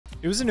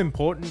It was an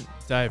important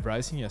day of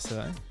racing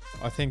yesterday.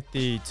 I think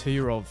the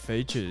 2-year-old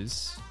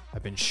features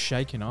have been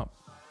shaken up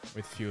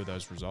with a few of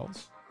those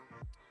results.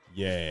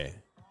 Yeah,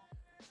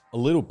 a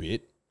little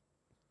bit.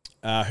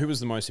 Who was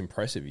the most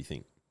impressive, you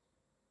think?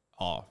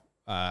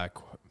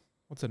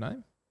 What's her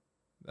name?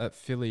 That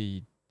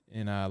filly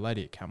in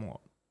Lady at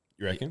Camelot.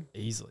 You reckon?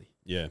 Easily.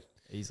 Yeah.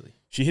 Easily.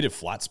 She hit a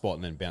flat spot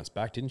and then bounced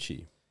back, didn't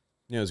she?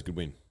 Yeah, it was a good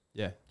win.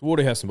 Yeah. The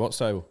Waterhouse Bott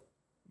stable.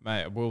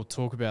 Mate, we'll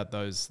talk about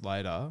those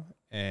later,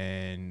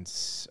 and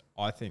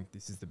I think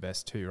this is the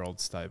best 2-year-old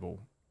stable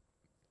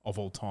of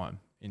all time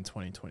in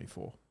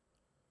 2024.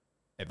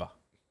 Ever.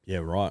 Yeah,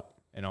 right.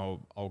 And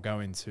I'll go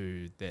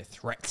into their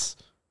threats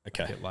a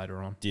bit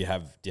later on. Do you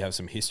have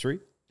some history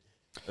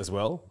as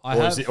well?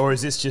 Or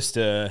is this just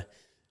it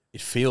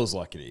feels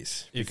like it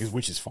is,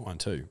 which is fine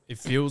too. It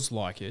feels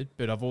like it,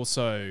 but I've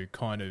also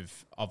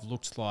I've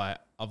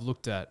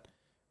looked at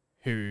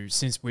who,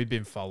 since we've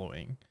been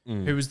following,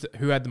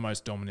 who had the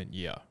most dominant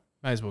year.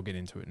 May as well get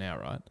into it now,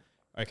 right?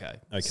 Okay.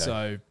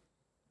 So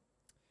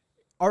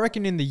I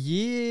reckon in the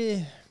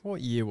year,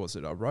 what year was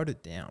it? I wrote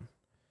it down.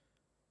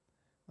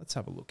 Let's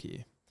have a look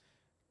here.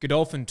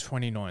 Godolphin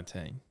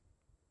 2019.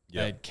 They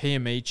had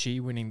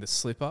Kiamichi winning the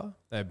slipper.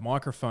 They had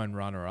Microphone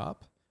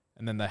runner-up.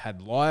 And then they had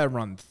Lyre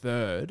run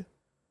third.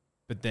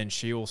 But then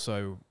she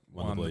also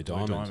won the Blue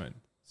Diamond.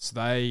 So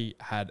they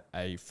had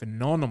a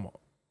phenomenal...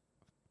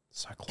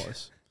 So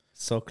close.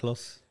 So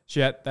close.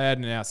 They had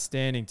an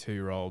outstanding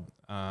 2-year-old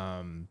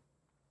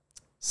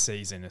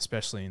season,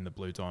 especially in the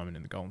Blue Diamond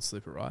and the Golden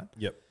Slipper, right?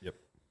 Yep.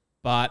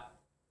 But,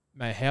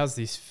 mate, how's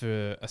this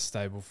for a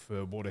stable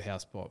for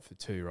Waterhouse Bott for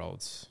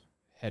 2-year-olds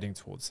heading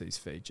towards these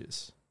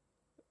features?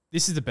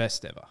 This is the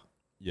best ever.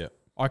 Yeah.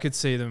 I could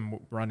see them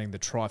running the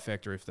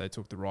trifecta if they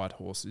took the right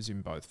horses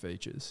in both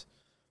features.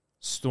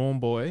 Storm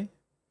Boy,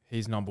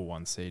 he's number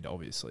 1 seed,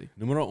 obviously.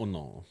 Numero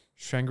uno.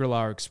 Shangri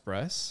La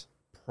Express,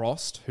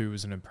 Prost, who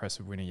was an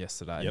impressive winner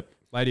yesterday. Yep.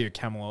 Lady of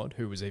Camelot,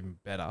 who was even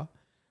better.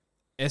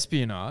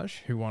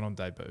 Espionage, who won on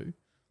debut.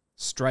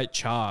 Straight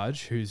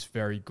Charge, who's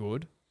very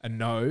good.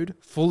 Anode,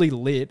 fully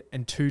lit,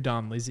 and 2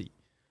 Darn Lizzie.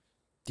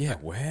 Yeah,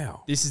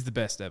 wow. This is the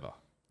best ever.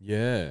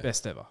 Yeah.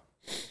 Best ever.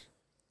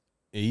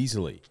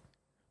 Easily.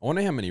 I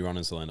wonder how many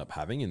runners they'll end up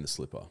having in the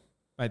slipper.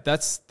 Mate,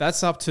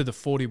 that's up to the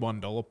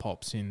 $41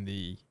 pops in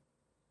the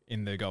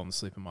Golden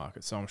Slipper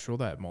market, so I'm sure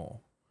they have more.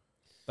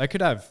 They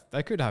could have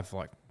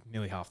like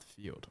nearly half the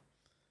field.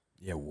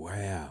 Yeah,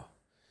 wow.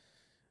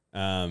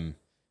 And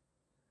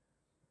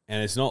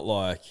it's not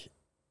like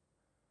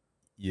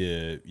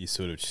you're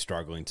sort of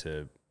struggling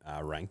to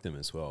rank them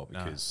as well,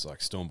 because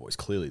like Storm Boy's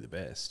clearly the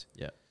best.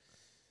 Yeah.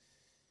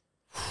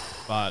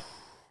 But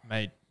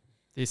mate,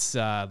 this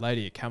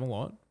Lady at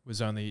Camelot was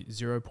only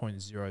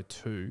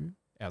 0.02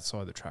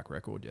 outside the track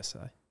record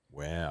yesterday.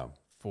 Wow.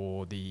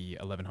 For the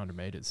 1,100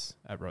 metres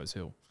at Rose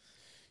Hill.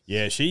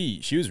 Yeah,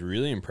 she was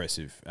really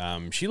impressive.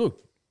 She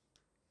looked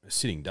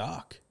sitting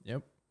dark.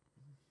 Yep.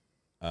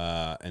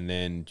 And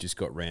then just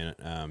got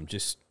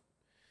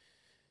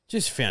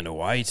just found a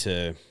way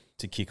to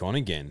kick on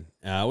again.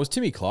 Was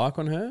Timmy Clark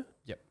on her?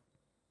 Yep.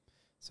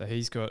 So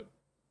he's got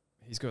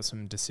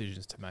some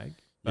decisions to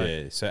make.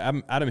 Yeah, so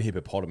Adam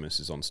Hippopotamus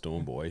is on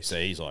Storm Boy, so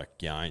he's like,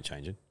 yeah, I ain't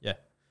changing. Yeah.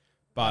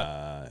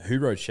 But who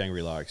rode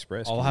Shangri La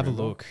Express? I'll have a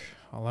look.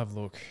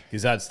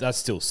 Because that's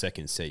still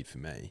second seed for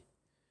me.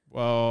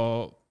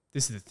 Well,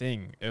 this is the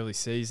thing. Early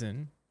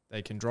season,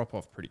 they can drop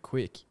off pretty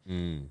quick.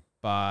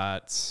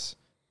 But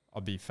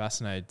I'll be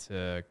fascinated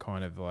to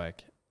kind of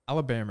like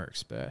Alabama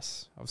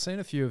Express. I've seen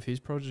a few of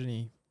his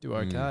progeny do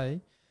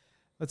okay.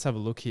 Let's have a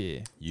look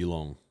here.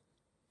 Yulong.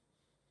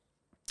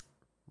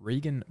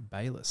 Regan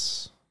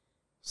Bayless.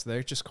 So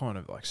they're just kind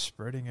of like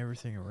spreading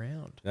everything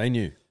around. They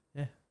knew.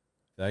 Yeah.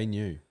 They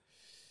knew.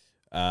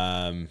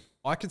 I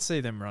could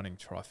see them running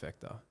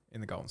trifecta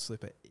in the Golden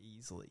Slipper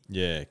easily.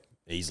 Yeah,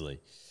 easily.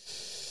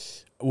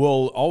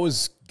 Well, I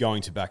was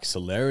going to back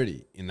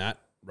Celerity in that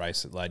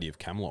race that Lady of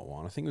Camelot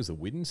won. I think it was the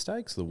Widden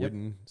Stakes,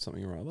 Widden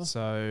something or other.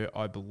 So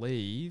I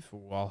believe,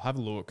 I'll have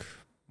a look.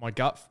 My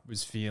gut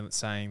was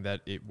saying that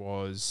it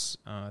was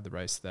the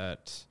race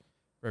that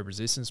Red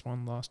Resistance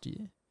won last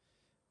year.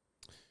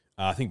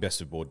 I think Best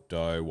of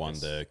Bordeaux won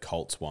the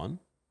Colts one.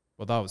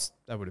 Well,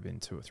 that would have been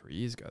 2 or 3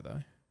 years ago,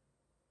 though.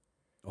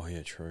 Oh,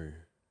 yeah, true.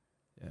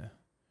 Yeah.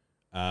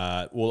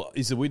 Well,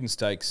 is the Widden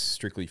Stakes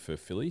strictly for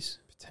fillies?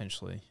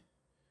 Potentially.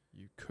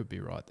 You could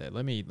be right there.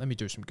 Let me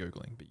do some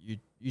Googling, but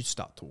you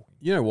start talking.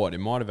 You know what? It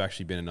might have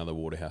actually been another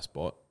Waterhouse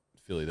Bott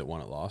filly that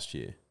won it last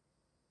year.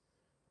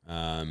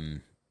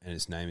 And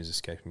its name is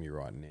escaping me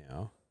right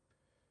now.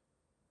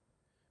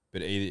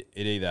 But it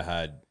either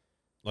had...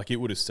 Like, it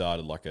would have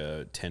started like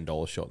a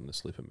 $10 shot in the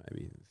slipper,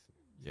 maybe.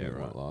 Yeah,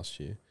 right.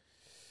 Last year.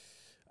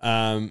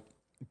 But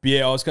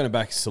yeah, I was going to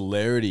back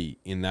Celerity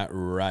in that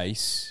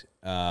race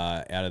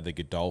out of the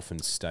Godolphin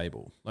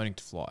stable. Learning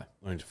to fly.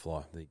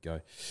 There you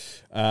go.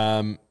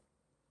 But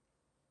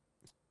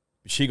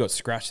she got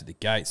scratched at the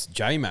gates.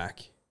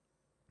 J-Mac.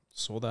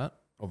 Saw that.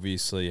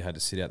 Obviously had to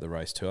sit out the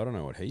race too. I don't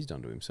know what he's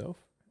done to himself.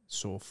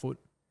 Sore foot.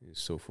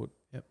 Sore foot.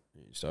 Yep.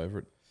 Just over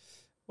it.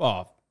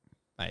 Well...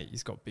 Mate,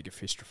 he's got bigger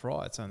fish to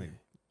fry.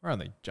 We're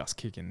only just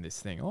kicking this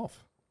thing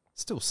off.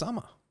 Still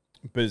summer.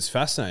 But it's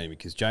fascinating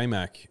because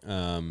J-Mac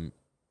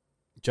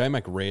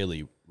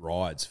rarely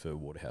rides for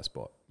Waterhouse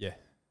Bott. Yeah.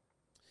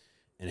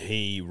 And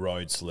he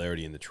rode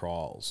Celerity in the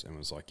trials and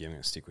was like, yeah, I'm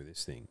going to stick with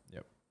this thing.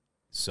 Yep.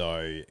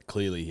 So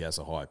clearly he has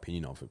a high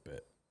opinion of it.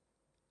 But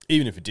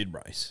even if it did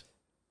race,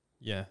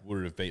 yeah, would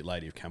it have beat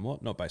Lady of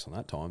Camelot? Not based on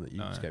that time that you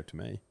just gave to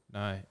me.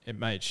 No,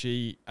 mate,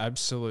 she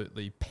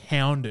absolutely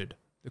pounded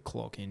the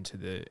clock into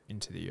the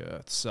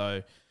earth.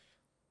 So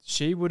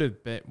she would have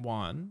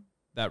won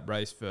that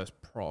race versus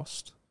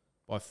Prost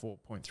by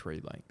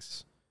 4.3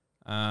 lengths.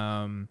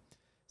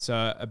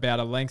 So about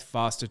a length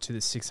faster to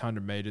the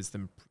 600 metres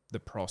than the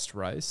Prost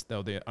race. They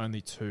were the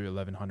only two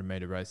 1,100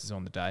 metre races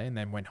on the day, and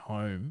then went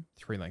home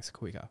 3 lengths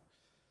quicker.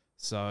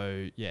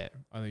 So, yeah,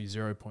 only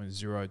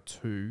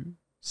 0.02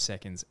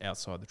 seconds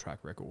outside the track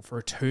record. For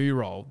a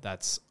 2-year-old,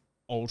 that's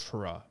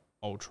ultra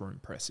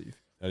impressive.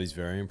 That is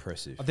very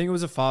impressive. I think it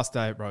was a fast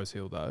day at Rose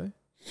Hill, though.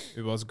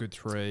 It was a good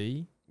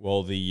 3.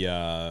 Well,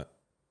 our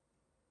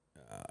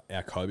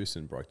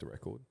Cobison broke the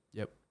record.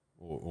 Yep.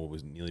 Or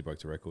was nearly broke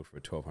the record for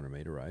a 1,200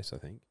 metre race, I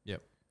think.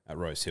 Yep. At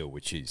Rose Hill,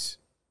 which is,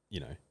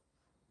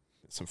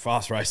 some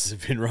fast races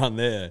have been run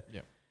there.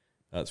 Yep.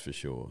 That's for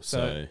sure.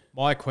 So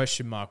my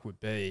question mark would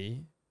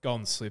be,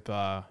 Golden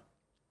Slipper,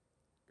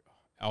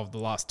 of the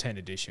last 10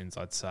 editions,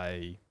 I'd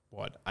say,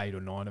 8 or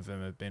 9 of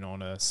them have been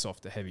on a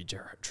softer, heavy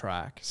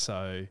track.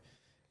 So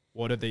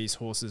what are these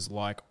horses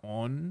like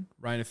on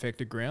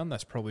rain-affected ground?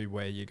 That's probably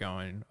where you're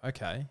going,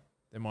 okay,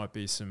 there might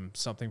be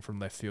something from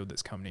left field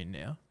that's coming in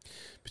now.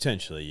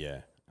 Potentially,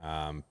 yeah.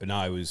 But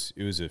no,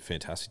 it was a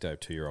fantastic day of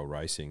 2-year-old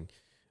racing.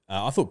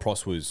 I thought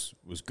Prost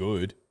was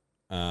good.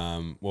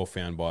 Well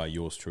found by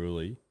yours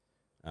truly.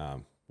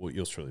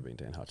 Yours truly being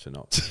Dan Hutcher,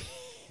 not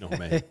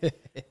me.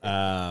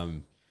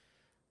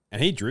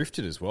 And he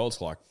drifted as well. It's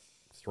like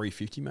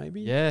 350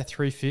 maybe. Yeah,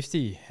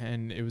 350,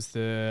 and it was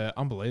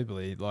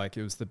unbelievably, like,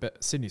 it was the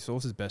Sydney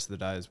Source's best of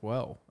the day as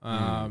well.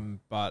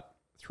 But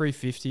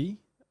 350,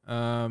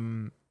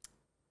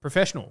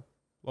 professional.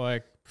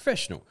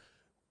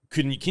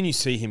 Can you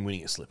see him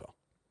winning a slipper?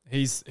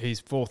 He's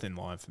 4th in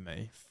line for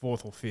me,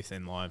 4th or 5th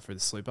in line for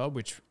the slipper,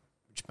 which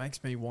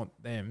makes me want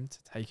them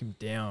to take him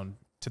down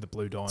to the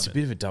Blue Diamond. It's a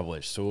bit of a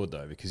double-edged sword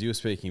though, because you were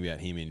speaking about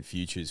him in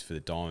futures for the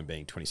Diamond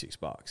being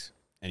 $26,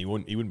 and he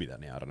wouldn't be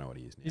that now. I don't know what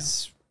he is now.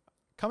 He's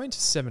coming to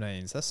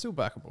 17s. That's still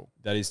backable.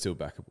 That is still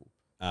backable.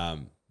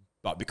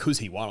 But because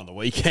he won on the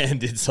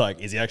weekend, it's like,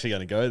 is he actually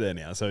going to go there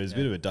now? So it's a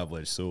bit of a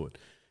double-edged sword.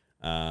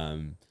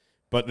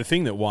 But the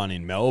thing that won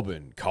in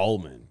Melbourne,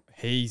 Coleman,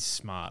 he's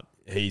smart.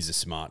 He's a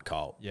smart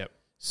colt. Yep.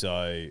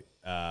 So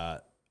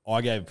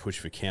I gave a push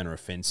for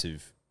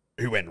counter-offensive,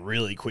 who went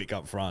really quick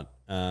up front.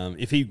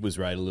 If he was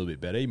rated a little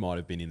bit better, he might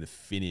have been in the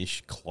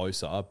finish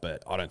closer,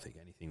 but I don't think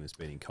anything was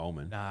beating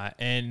Coleman. Nah,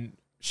 and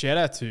shout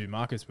out to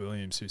Marcus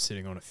Williams, who's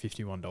sitting on a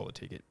 $51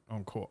 ticket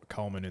on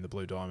Coleman in the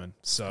Blue Diamond.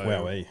 So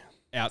Wowee.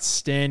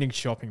 Outstanding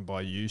shopping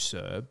by you,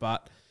 sir.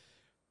 But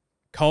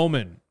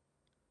Coleman,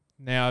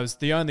 now, is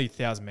the only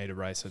 1,000-metre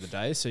race of the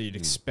day, so you'd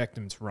expect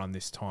them to run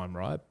this time,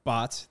 right?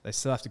 But they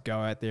still have to go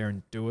out there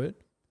and do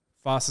it.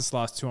 Fastest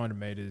last 200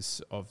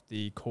 metres of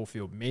the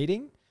Caulfield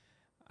meeting.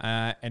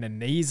 And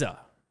Aneza,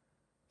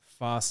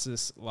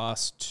 fastest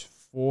last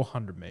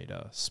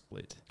 400-metre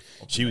split.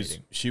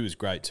 She was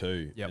great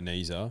too, yep.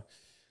 Aneza.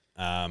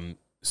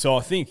 So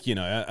I think,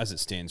 as it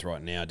stands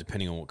right now,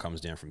 depending on what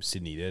comes down from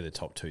Sydney, they're the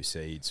top 2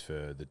 seeds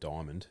for the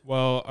Diamond.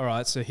 Well, all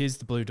right, so here's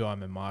the Blue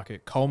Diamond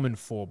market. Coleman,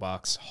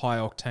 $4. High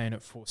Octane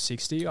at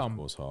 $4.60. Of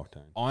course, High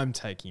Octane. I'm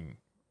taking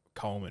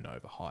Coleman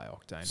over High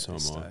Octane at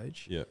this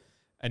stage. Yeah.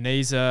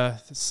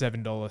 Aneza,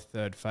 $7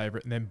 third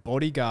favourite. And then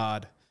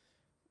Bodyguard,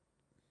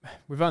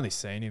 we've only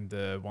seen him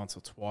once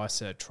or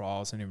twice at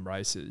trials and in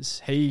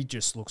races. He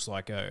just looks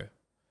like a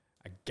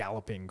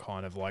galloping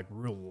kind of like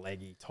real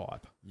leggy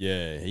type.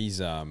 Yeah, he's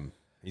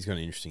got an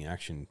interesting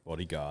action,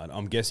 Bodyguard.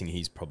 I'm guessing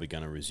he's probably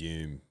going to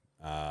resume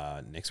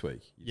next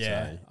week. Is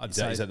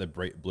that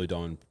the Blue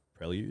Diamond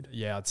Prelude?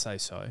 Yeah, I'd say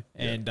so.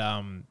 Yeah.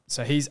 And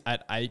so he's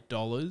at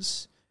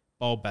 $8.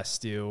 Bold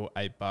Bastille,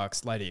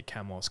 $8. Lady at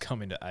Camelot's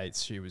come into 8.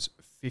 She was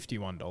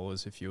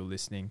 $51 if you were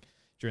listening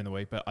during the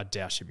week, but I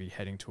doubt she'd be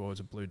heading towards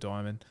a Blue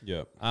Diamond.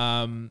 Yep.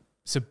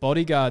 So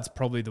Bodyguard's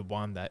probably the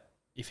one that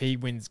if he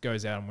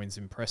goes out and wins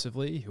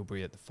impressively, he'll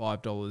be at the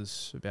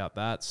 $5 about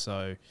that.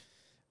 So,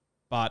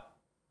 but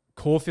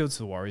Caulfield's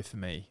the worry for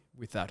me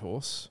with that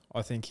horse.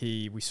 I think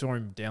we saw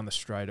him down the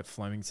straight at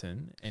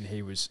Flemington and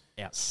he was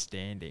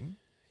outstanding.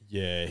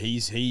 Yeah,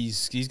 he's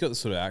got the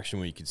sort of action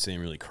where you could see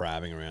him really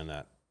crabbing around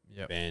that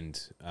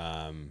bend.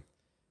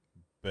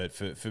 But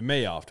for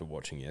me, after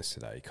watching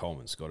yesterday,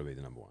 Coleman's got to be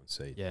the number 1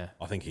 seed. Yeah.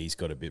 I think he's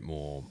got a bit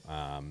more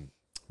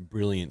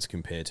brilliance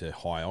compared to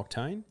High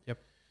Octane. Yep.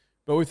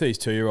 But with these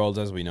 2-year-olds,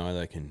 as we know,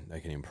 they can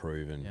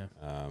improve and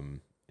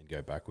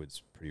go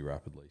backwards pretty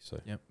rapidly.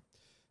 So yep.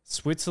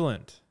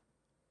 Switzerland,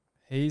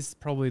 he's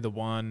probably the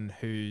one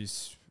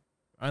who's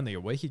only a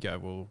week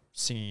ago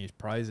singing his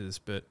praises,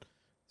 but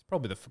it's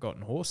probably the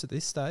forgotten horse at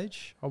this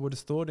stage. I would have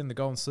thought in the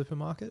Golden Slipper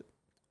market.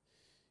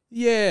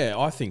 Yeah,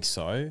 I think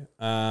so.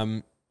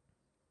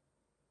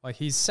 Like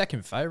his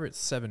second favourite's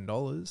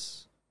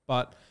 $7,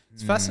 but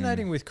it's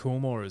fascinating with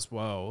Coolmore as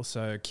well.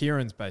 So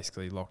Kieran's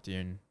basically locked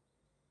in,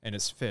 and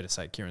it's fair to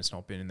say Kieran's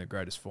not been in the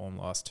greatest form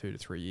last 2 to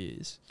 3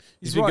 years.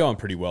 He's been going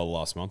pretty well the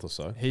last month or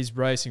so. He's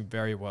racing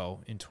very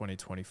well in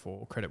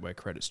 2024. Credit where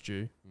credit's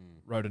due.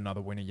 Rode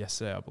another winner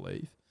yesterday, I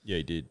believe. Yeah,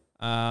 he did.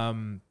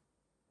 But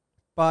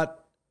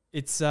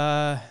it's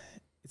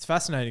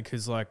fascinating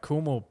because like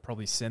Coolmore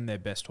probably send their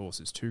best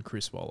horses to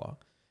Chris Waller,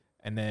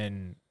 and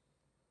then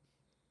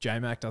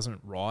J-Mac doesn't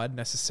ride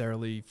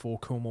necessarily for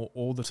Coolmore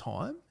all the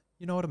time.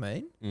 You know what I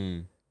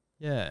mean?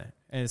 Yeah.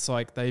 And it's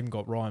like they even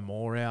got Ryan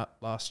Moore out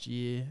last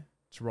year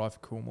to ride for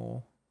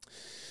Coolmore.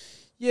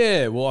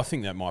 Yeah, well, I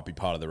think that might be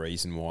part of the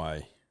reason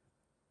why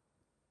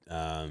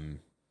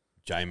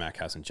J-Mac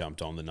hasn't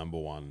jumped on the number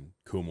one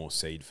Coolmore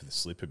seed for the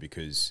slipper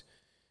because,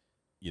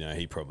 you know,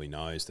 he probably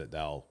knows that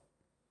they'll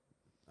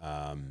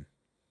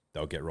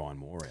get Ryan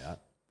Moore out.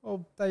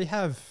 Well, they do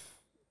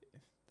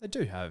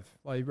have,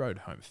 like, he rode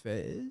Home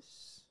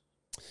Affairs.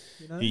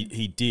 You know?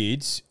 He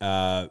did,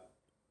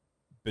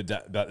 but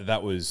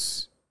that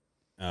was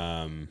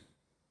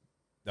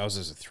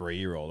as a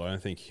 3-year-old. I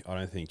don't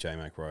think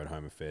J-Mac rode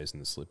Home Affairs in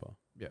the slipper.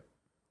 Yeah,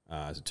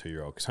 as a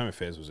 2-year-old, because Home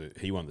Affairs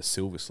he won the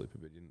silver slipper,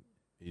 but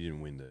he didn't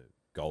win the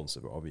golden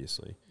slipper,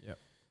 obviously. Yeah.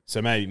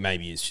 So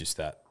maybe it's just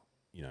that,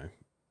 you know,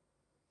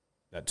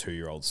 that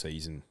 2-year-old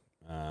season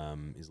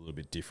is a little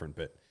bit different,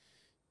 but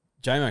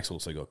J-Mac's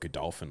also got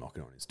Godolphin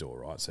knocking on his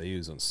door, right? So he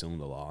was on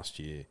cylinder last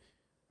year.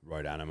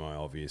 Rode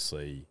Animo,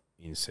 obviously,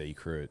 in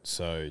Secret.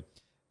 So,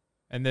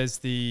 and there's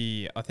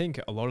I think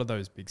a lot of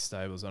those big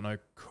stables, I know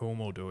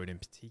Coolmore do it in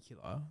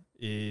particular,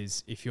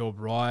 is if you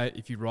ride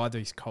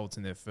these colts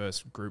in their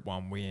first Group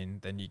 1 win,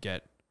 then you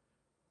get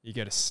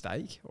a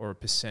stake or a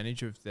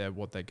percentage of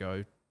what they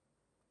go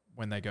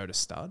when they go to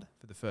stud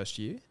for the first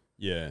year.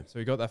 Yeah. So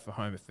we got that for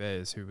Home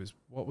Affairs,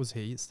 what was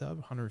he at stud?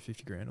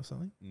 150 grand or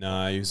something?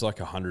 No, he was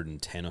like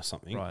 110 or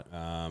something. Right.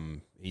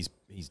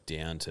 He's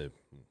down to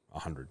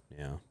 100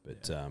 now,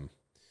 but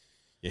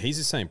yeah, he's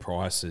the same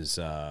price as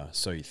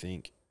So You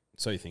Think.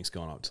 So You Think's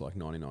gone up to like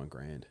 99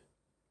 grand,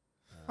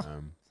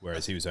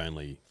 whereas he was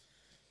only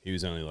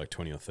like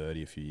 20 or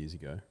 30 a few years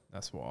ago.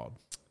 That's wild.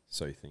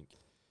 So You Think.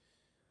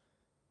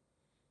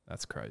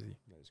 That's crazy.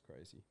 That is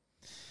crazy.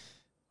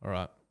 All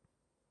right.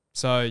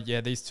 So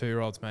yeah, these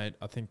 2-year-olds, mate.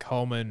 I think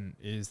Coleman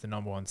is the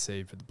number 1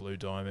 seed for the Blue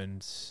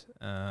Diamonds.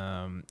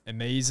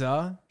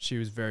 Amiza, she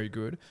was very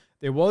good.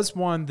 There was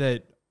one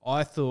that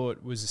I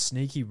thought was a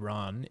sneaky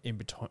run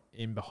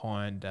in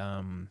behind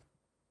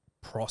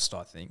Prost,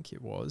 I think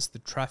it was the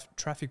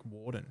traffic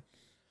warden.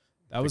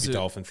 That was a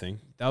Dolphin thing.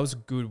 That was a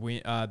good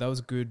win. That was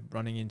good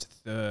running into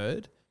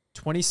third.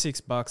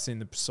 $26 in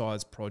the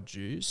Precise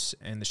Produce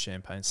and the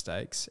Champagne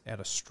Stakes out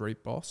of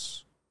Street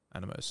Boss,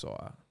 Animo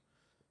Sire.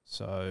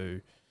 So,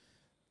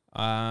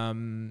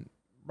 runs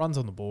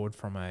on the board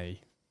from a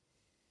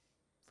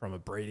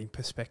breeding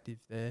perspective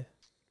there.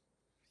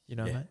 You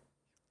know, mate.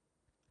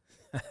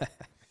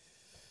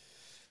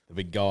 The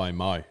big guy,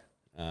 Mo.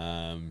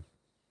 I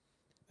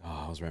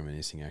was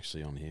reminiscing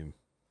actually on him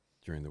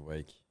during the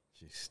week.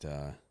 Just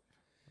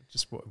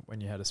when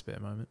you had a spare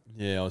moment.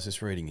 Yeah, I was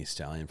just reading his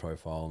stallion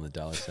profile on the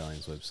Daily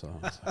Stallions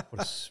website. I was like,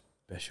 what a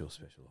special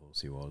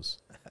horse he was.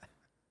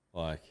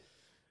 Like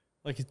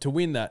to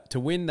win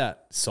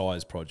that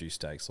size produce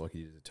stakes like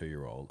he did as a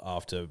 2-year-old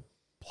after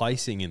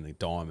placing in the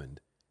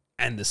diamond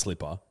and the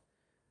slipper,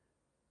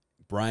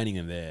 braining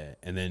him there,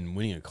 and then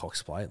winning a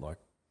Cox Plate like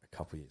a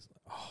couple of years.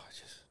 Oh,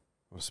 just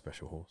what a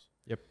special horse.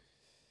 Yep,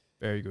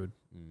 very good.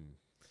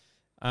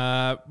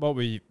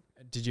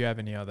 Did you have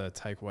any other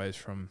takeaways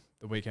from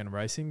the weekend of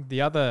racing?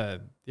 The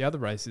other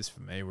races for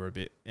me were a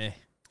bit eh.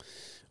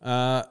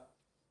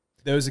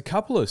 There was a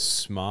couple of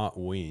smart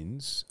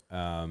wins.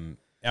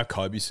 Our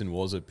Cobuson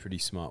was a pretty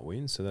smart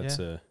win, so that's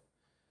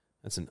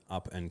an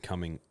up and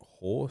coming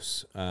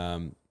horse.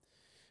 I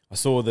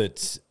saw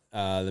that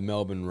the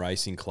Melbourne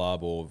Racing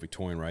Club or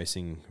Victorian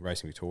Racing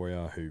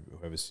Victoria,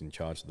 whoever's in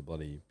charge of the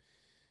bloody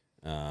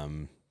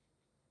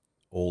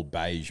all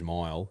beige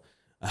mile,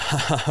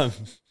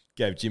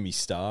 gave Jimmy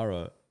Starr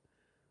a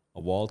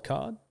wild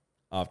card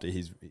after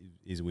his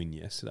win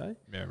yesterday.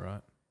 Yeah,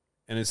 right.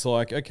 And it's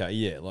like, okay,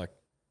 yeah, like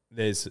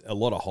there's a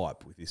lot of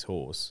hype with this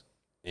horse,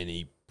 and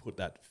he put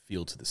that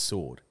field to the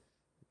sword.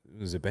 It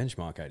was a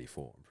benchmark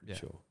 84, I'm pretty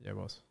sure. Yeah, it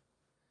was.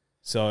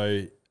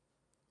 So,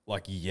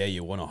 like, yeah,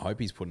 you want to hope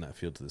he's putting that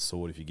field to the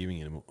sword if you're giving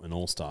him an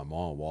all-star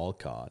mile wild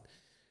card.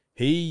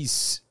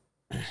 He's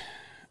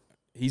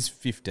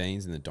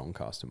 15s in the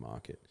Doncaster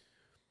market.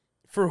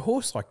 For a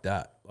horse like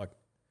that, like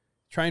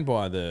trained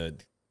by the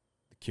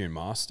Kieran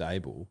Maher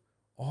stable,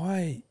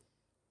 an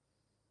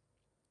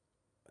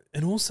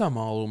all-star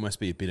mile will almost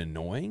be a bit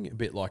annoying, a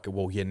bit like,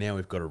 well, yeah, now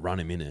we've got to run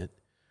him in it.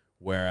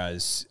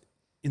 Whereas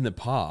in the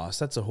past,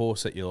 that's a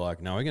horse that you're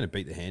like, no, we're going to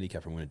beat the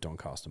handicap and win a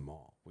Doncaster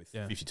mile with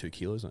 52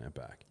 kilos on our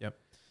back. Yep.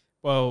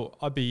 Well,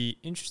 I'd be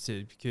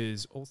interested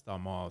because All-Star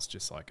Mile is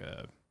just like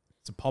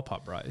It's a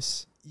pop-up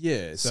race.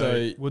 Yeah.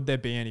 So would there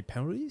be any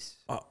penalties?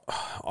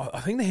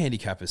 I think the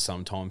handicap is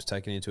sometimes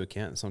taken into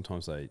account, and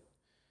sometimes they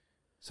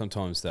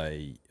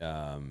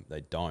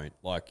don't.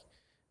 Like,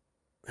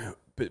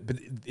 but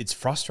it's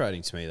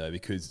frustrating to me though,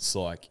 because it's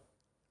like,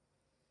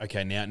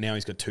 okay, now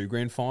he's got 2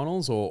 grand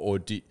finals, or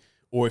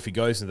if he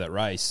goes into that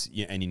race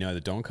and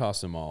the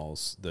Doncaster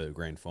Miles, the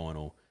grand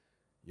final,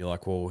 you're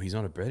like, well, he's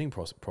not a betting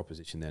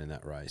proposition then in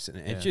that race, and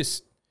it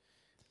just,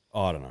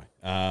 I don't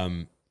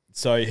know.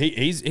 So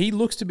he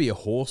looks to be a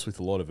horse with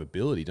a lot of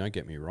ability. Don't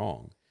get me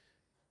wrong,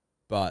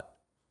 but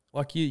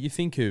like you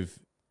think of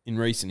in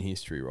recent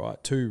history,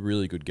 right? 2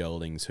 really good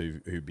geldings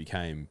who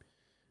become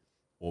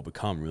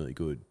really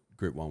good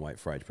Group 1 weight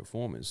for age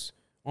performers.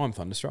 I'm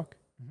Thunderstruck,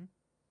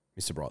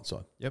 Mr.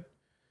 Brightside. Yep.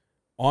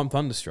 I'm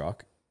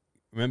Thunderstruck.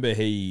 Remember,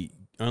 he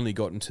only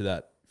got into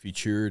that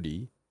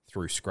futurity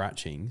through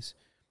scratchings.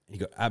 He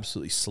got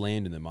absolutely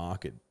slammed in the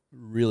market,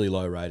 really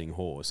low rating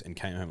horse, and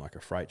came home like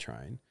a freight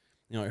train.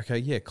 Okay,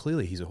 yeah,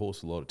 clearly he's a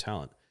horse with a lot of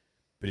talent,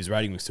 but his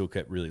rating was still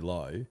kept really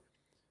low.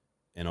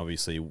 And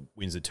obviously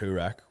wins the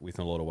Toorak with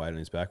a lot of weight on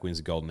his back, wins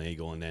the Golden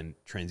Eagle, and then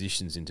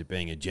transitions into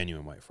being a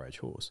genuine weight for age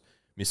horse.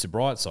 Mr.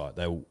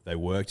 Brightside, they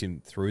worked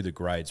him through the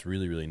grades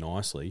really, really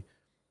nicely.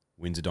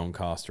 Wins a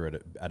Doncaster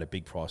at a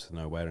big price with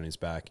no weight on his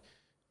back.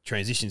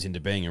 Transitions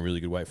into being a really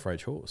good weight for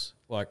age horse.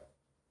 Like,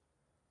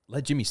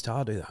 let Jimmy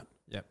Starr do that.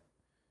 Yep.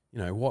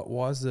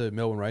 Why is the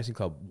Melbourne Racing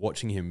Club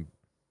watching him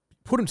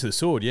put him to the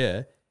sword,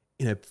 in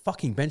a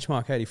fucking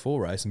benchmark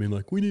 84 race and being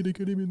like, we need to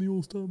get him in the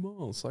All-Star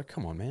Miles. Like,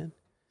 come on, man.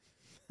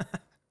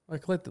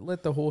 Like,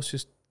 let the horse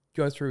just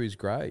go through his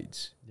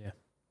grades. Yeah.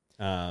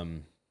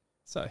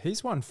 So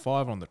he's won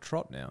 5 on the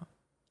trot now.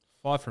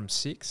 5 from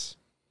 6.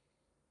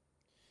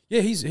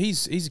 Yeah,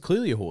 he's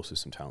clearly a horse with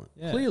some talent.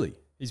 Yeah. Clearly.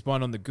 He's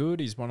won on the good.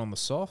 He's won on the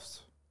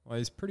soft. Well,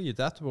 he's pretty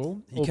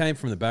adaptable. He came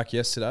from the back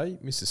yesterday,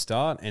 missed a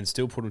start, and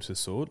still put him to the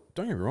sword.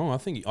 Don't get me wrong. I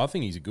think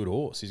he's a good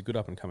horse. He's a good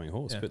up-and-coming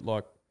horse. Yeah. But,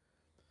 like,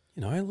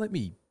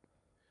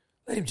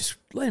 let him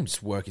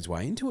just work his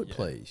way into it,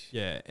 please.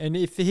 Yeah, and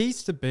if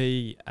he's to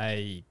be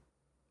at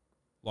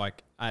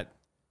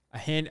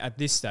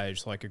this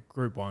stage, like a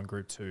Group 1,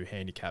 Group 2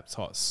 handicap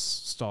type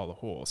style of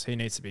horse, he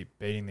needs to be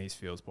beating these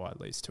fields by at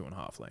least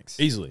 2.5 lengths.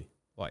 Easily.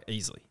 Like,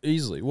 easily.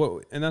 Easily.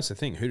 Well, and that's the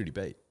thing. Who did he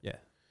beat? Yeah.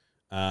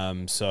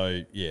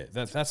 So, yeah,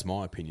 that's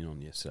my opinion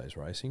on yesterday's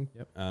racing.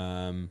 Yep.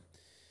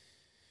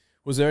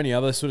 Was there any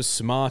other sort of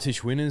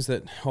smartish winners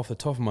that off the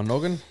top of my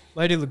noggin?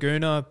 Lady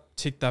Laguna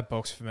ticked that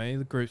box for me.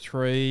 The Group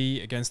 3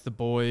 against the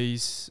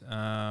boys.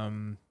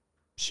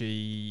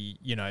 She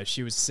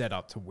was set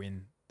up to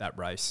win that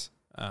race.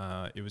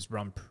 It was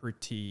run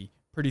pretty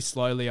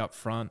slowly up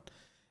front,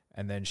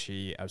 and then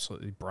she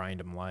absolutely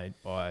brained him late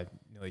by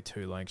nearly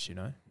 2 lengths,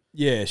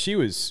 Yeah, she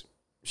was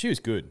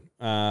good.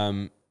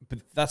 But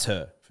that's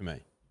her for me.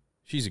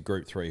 She's a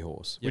Group 3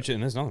 horse, and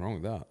there's nothing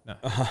wrong with that. No.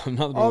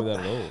 Nothing wrong with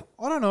that at all.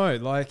 I don't know.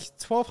 Like,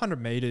 1,200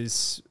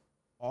 metres,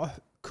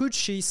 could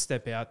she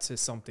step out to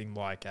something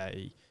like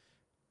I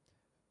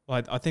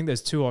think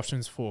there's 2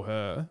 options for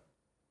her.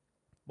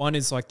 One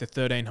is like the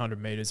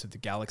 1,300 metres of the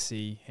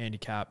Galaxy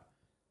handicap,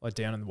 like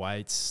down in the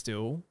weights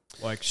still.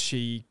 Like, if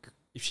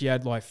she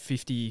had like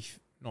 50,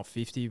 not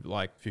 50, but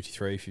like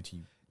 53,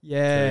 50.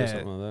 Yeah. Or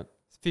something like that.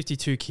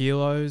 52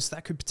 kilos,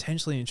 that could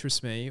potentially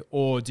interest me.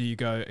 Or do you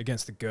go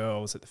against the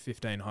girls at the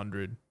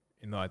 1,500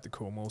 in like the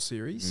Cornwall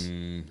series?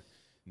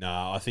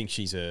 No, I think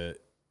she's it's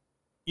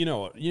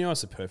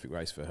a perfect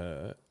race for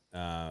her.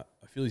 A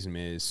Fillies and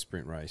Mares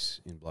sprint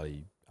race in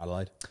bloody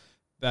Adelaide.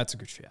 That's a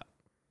good shout.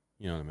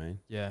 You know what I mean?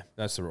 Yeah.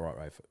 That's the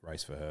right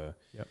race for her.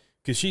 Yep.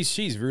 Because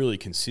she's really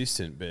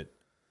consistent, but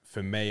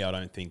for me, I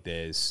don't think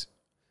there's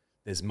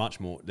not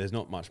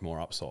much more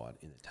upside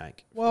in the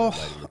tank for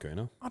Lady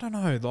Laguna. I don't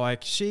know.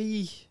 Like,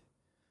 she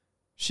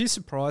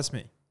surprised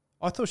me.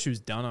 I thought she was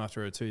done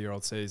after her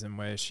 2-year-old season,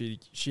 where she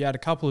had a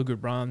couple of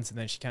good runs and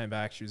then she came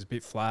back. She was a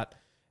bit flat.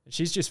 And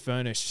she's just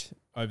furnished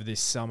over this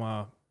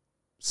summer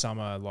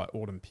like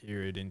autumn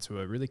period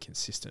into a really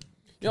consistent.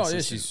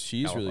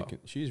 She's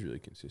really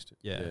consistent.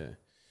 Yeah.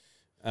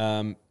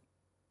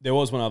 There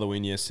was one other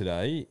win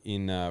yesterday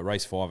in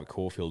race 5 at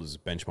Caulfield as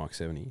benchmark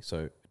 70.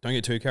 So don't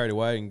get too carried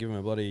away and give him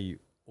a bloody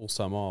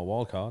All-Star Mile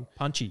wild card.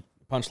 Punch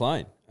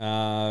Lane.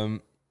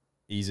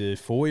 He's a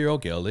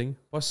 4-year-old gelding,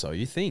 by So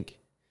You Think.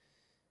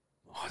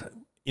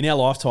 In our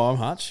lifetime,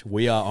 Hutch,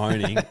 we are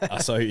owning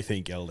a So You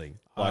Think gelding.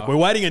 Like, we're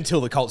waiting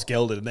until the colt's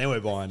gelded and then we're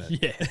buying it.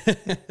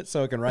 Yeah.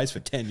 So it can race for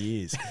 10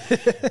 years.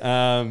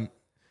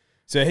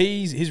 So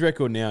his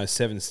record now is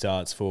 7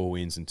 starts, 4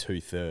 wins and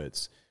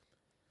 2/3.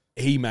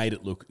 He made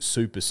it look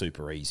super,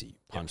 super easy,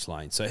 Punch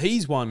Lane. So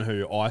he's one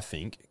who I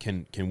think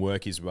can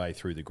work his way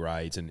through the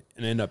grades and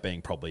end up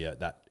being probably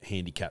that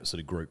handicap sort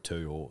of Group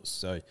 2 horse.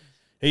 So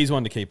he's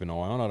one to keep an eye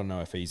on. I don't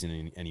know if he's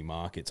in any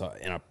markets.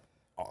 I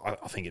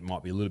think it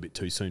might be a little bit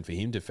too soon for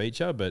him to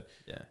feature. But,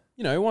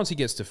 once he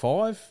gets to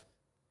 5,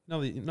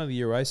 another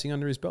year racing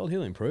under his belt,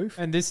 he'll improve.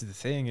 And this is the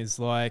thing, is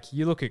like,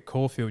 you look at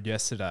Caulfield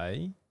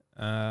yesterday,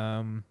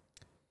 8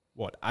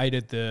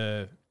 at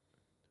the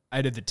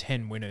 8 of the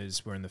 10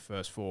 winners were in the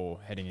first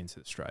 4 heading into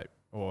the straight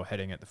or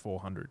heading at the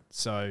 400.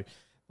 So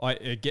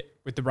get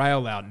with the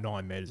rail out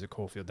 9 meters at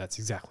Caulfield, that's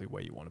exactly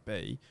where you want to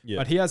be. Yeah.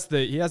 But he has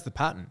the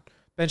pattern.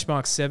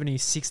 Benchmark 70,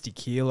 60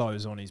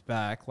 kilos on his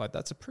back. Like,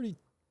 that's a pretty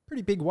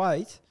big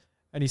weight.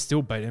 And he's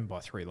still beat him by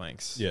 3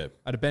 lengths. Yeah.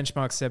 At a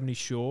benchmark 70,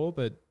 sure,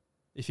 but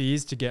if he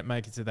is to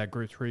make it to that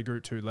Group 3,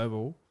 Group 2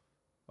 level,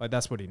 like,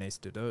 that's what he needs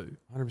to do.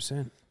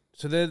 100%.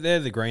 So they're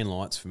the green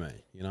lights for me,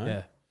 you know?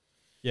 Yeah.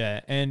 Yeah.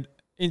 And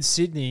in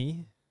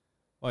Sydney,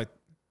 like,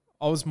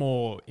 I was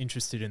more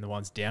interested in the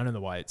ones down in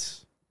the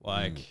weights,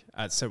 like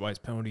at set weights,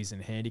 penalties,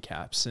 and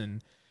handicaps,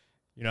 and,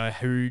 you know,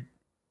 who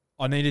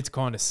I needed to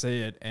kind of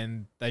see it,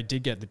 and they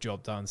did get the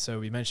job done. So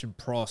we mentioned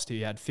Prost.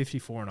 He had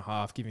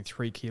 54.5, giving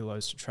 3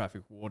 kilos to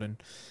Traffic Warden.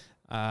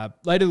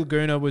 Lady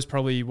Laguna was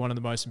probably one of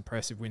the most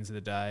impressive wins of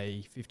the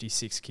day,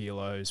 56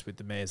 kilos with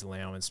the mayor's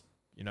allowance,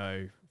 you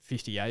know,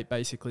 58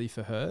 basically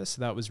for her.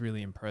 So that was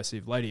really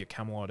impressive. Lady at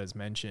Camelot, as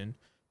mentioned,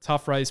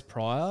 tough race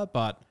prior,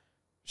 but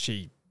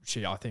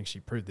I think she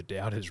proved the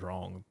doubters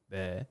wrong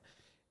there.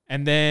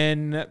 And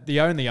then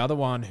the only other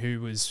one who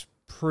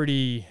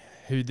the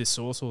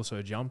source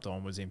also jumped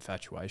on was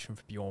Infatuation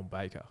for Bjorn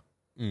Baker.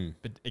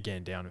 But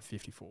again, down at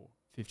 54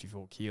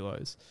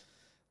 kilos.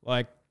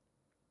 Like,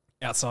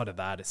 outside of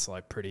that, it's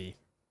like pretty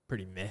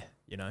meh,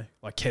 you know?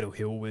 Like Kettle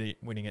Hill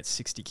winning at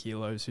 60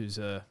 kilos, who's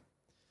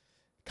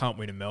can't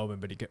win in Melbourne,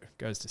 but he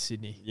goes to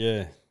Sydney.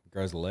 Yeah,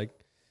 grows the leg.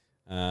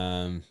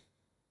 I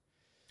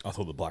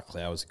thought the Black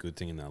Cloud was a good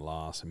thing in that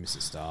last. I missed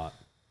the start.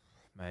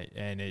 Mate,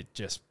 and it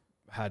just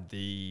had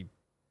the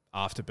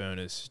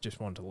afterburners, just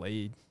wanted to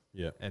lead.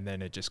 Yeah. And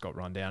then it just got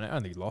run down. It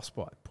only lost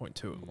by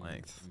 0.2 at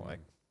length. Like,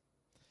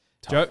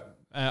 tough.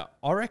 Joe,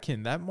 I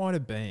reckon that might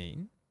have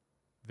been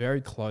very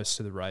close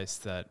to the race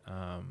that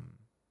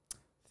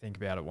Think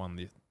About It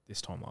won this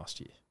time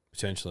last year.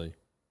 Potentially.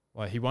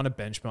 Like, he won a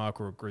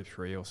benchmark or a Group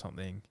 3 or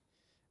something.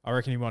 I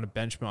reckon he won a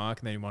benchmark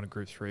and then he won a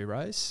Group 3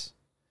 race.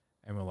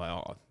 And we're like,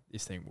 oh,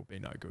 this thing will be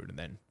no good. And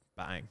then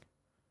bang.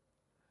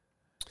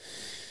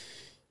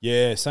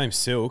 Yeah, same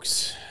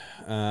Silks.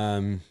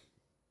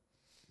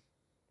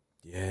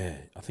 Yeah,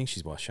 I think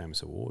she's by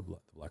Seamus Award, the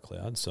Black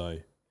Cloud. So,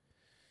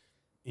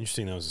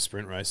 interesting that was a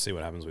sprint race. See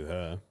what happens with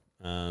her.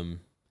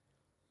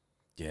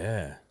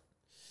 Yeah.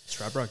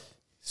 Stradbroke.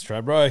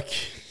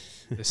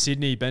 The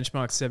Sydney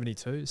benchmark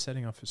 72,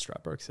 setting up for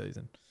Stradbroke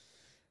season.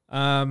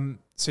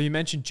 So you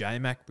mentioned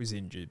J-Mac was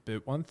injured,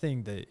 but one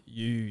thing that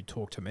you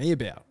talked to me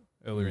about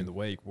earlier in the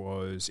week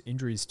was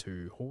injuries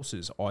to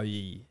horses,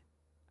 i.e.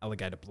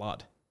 alligator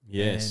blood.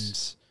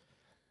 Yes.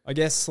 And I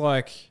guess,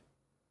 like,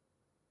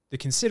 the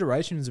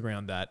considerations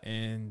around that,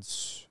 and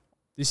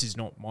this is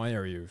not my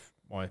area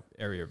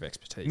of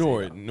expertise.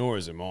 Nor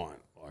is it mine.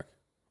 Like,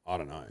 I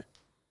don't know.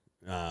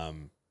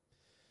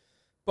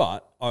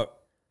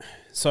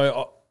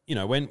 You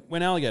know,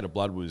 when alligator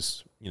blood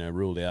was, you know,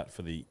 ruled out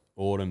for the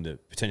autumn,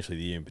 potentially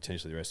the year and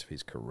potentially the rest of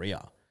his career,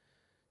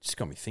 just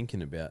got me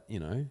thinking about, you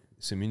know,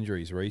 some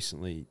injuries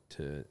recently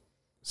to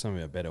some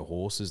of our better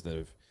horses that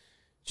have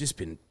just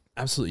been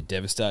absolutely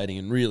devastating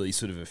and really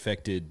sort of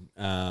affected,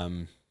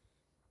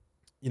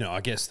 you know,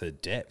 I guess the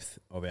depth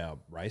of our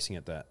racing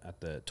at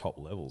the top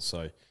level.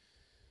 So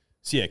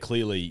yeah,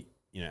 clearly,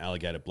 you know,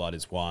 alligator blood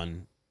is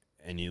one,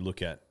 and you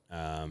look at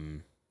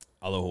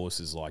other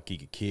horses like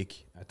Giga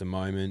Kick at the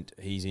moment,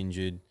 he's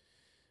injured.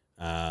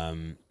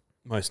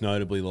 Most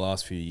notably, the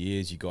last few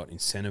years, you got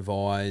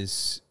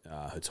Incentivize,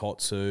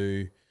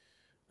 Hitotsu.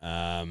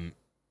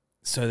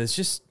 So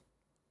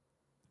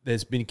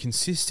there's been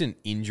consistent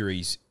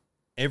injuries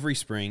every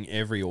spring,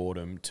 every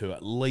autumn to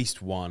at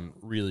least one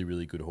really,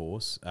 really good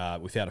horse.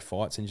 Without a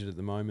Fight's injured at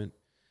the moment.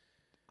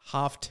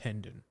 Half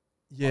tendon.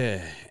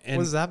 Yeah. What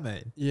does that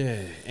mean?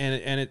 Yeah.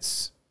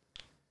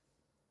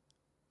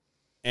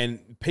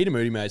 And Peter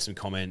Moody made some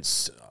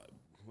comments,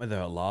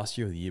 whether last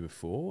year or the year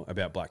before,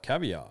 about Black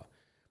Caviar,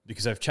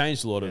 because they've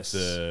changed a lot of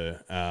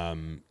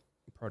the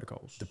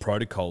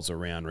protocols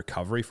around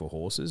recovery for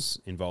horses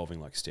involving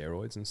like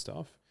steroids and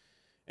stuff.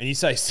 And you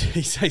say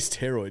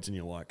steroids, and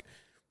you're like,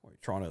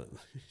 what, trying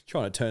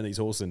to turn these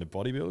horses into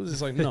bodybuilders?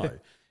 It's like, no,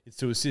 it's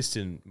to assist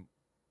in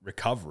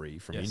recovery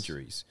from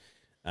injuries,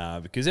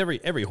 because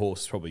every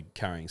horse is probably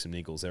carrying some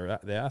niggles.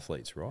 They're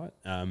athletes, right?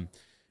 And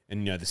you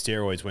know, the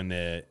steroids, when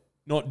they're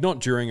not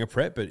during a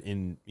prep, but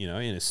in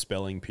a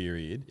spelling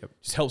period,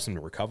 just helps them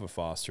to recover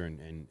faster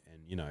and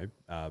you know,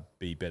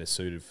 be better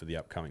suited for the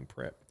upcoming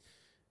prep.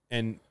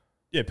 And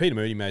yeah, Peter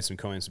Moody made some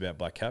comments about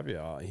Black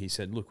Caviar. He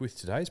said, look, with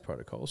today's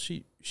protocols,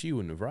 she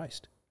wouldn't have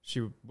raced. She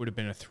would have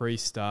been a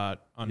 3-start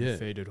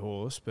undefeated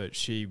horse, but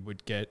she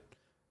would get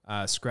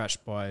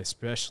scratched by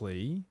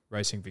especially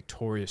racing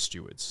Victoria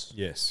stewards.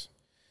 Yes.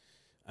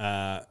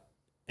 And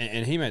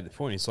he made the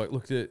point. It's like,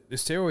 look, the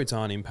steroids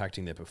aren't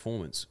impacting their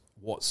performance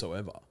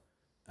whatsoever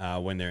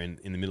when they're in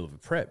the middle of a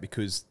prep,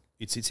 because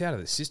it's out of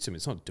the system.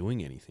 It's not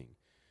doing anything.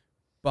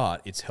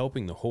 But it's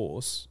helping the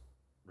horse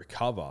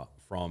recover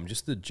from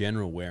just the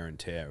general wear and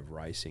tear of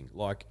racing.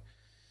 Like,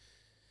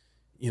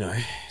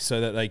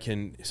 so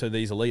that so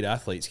these elite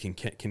athletes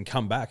can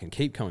come back and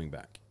keep coming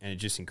back, and it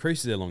just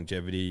increases their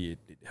longevity.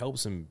 It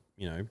helps them,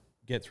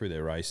 get through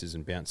their races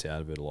and bounce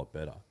out of it a lot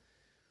better.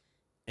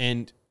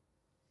 And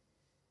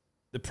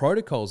the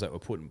protocols that were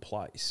put in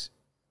place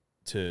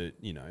to,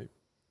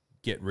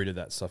 get rid of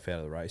that stuff out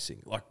of the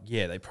racing,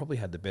 they probably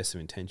had the best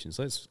of intentions.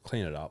 Let's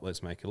clean it up.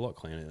 Let's make it a lot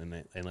cleaner,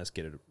 and let's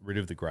get rid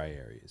of the grey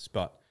areas.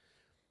 But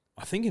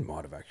I think it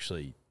might have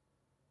actually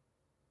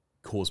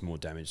caused more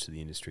damage to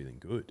the industry than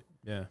good.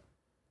 Yeah.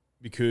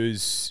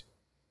 Because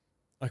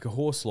a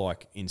horse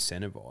like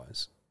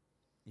Incentivize,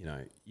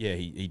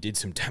 he did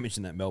some damage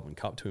in that Melbourne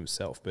Cup to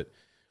himself, but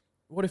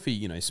what if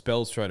he,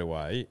 spelled straight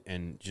away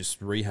and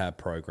just rehab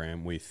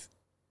program with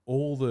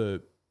all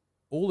the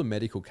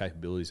medical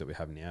capabilities that we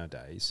have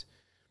nowadays?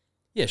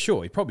 Yeah,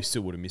 sure, he probably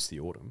still would have missed the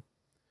autumn,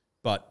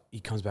 but he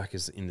comes back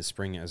in the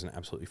spring as an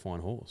absolutely fine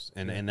horse.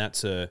 And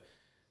that's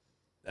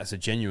a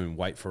genuine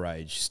weight for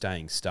age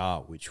staying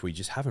star, which we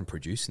just haven't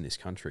produced in this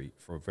country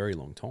for a very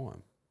long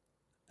time.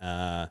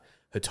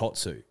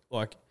 Hitotsu,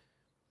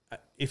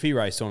 if he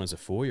raced on as a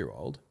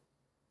 4-year-old,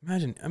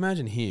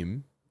 imagine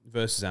him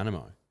versus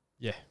Animo.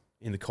 Yeah.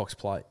 In the Cox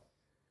Plate.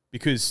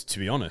 Because, to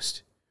be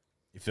honest,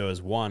 if there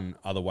was one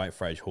other weight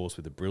for age horse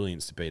with the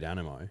brilliance to beat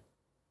Animo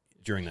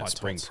during that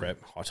spring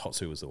prep,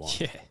 Hitotsu was the one.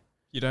 Yeah.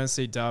 You don't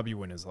see Derby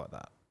winners like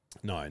that.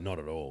 No, not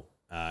at all.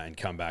 And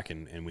come back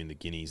and win the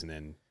Guineas and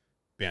then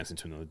bounce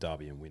into another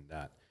Derby and win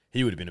that.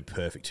 He would have been a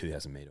perfect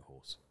 2,000 metre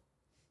horse.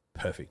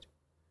 Perfect.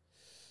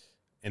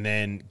 And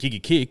then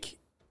Giga Kick,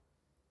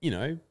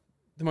 the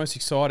most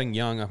exciting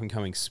young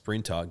up-and-coming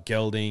sprinter,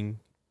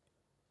 gelding,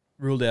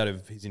 ruled out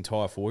of his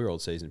entire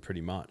 4-year-old season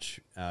pretty much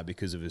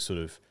because of a sort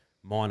of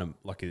minor,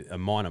 a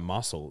minor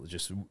muscle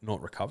just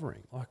not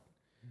recovering.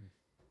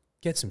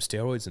 Get some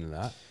steroids into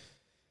that.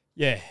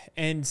 Yeah,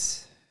 and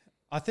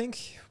I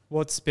think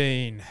there's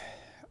been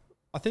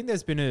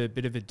a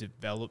bit of a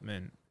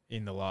development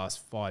in the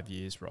last 5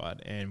 years, right?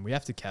 And we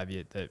have to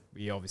caveat that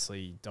we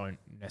obviously don't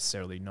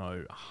necessarily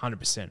know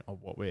 100%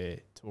 of what we're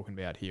talking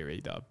about here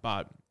either.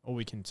 But all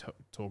we can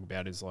talk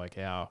about is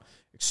our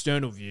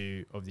external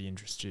view of the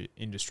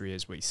industry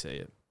as we see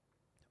it.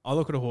 I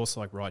look at a horse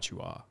like Right You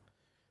Are.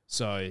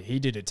 So he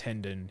did a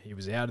tendon. He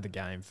was out of the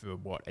game for,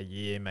 a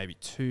year, maybe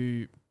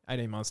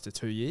 18 months to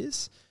 2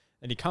 years.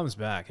 And he comes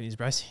back and he's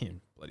racing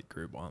in bloody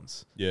Group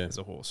 1s as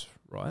a horse,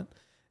 right?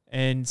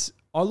 And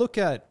I look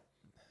at,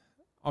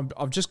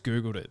 I've just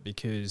Googled it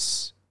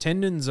because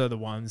tendons are the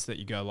ones that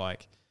you go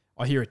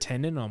I hear a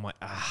tendon and I'm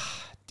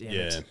damn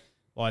it.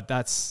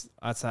 That's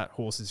that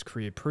horse's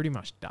career pretty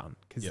much done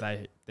because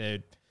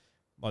they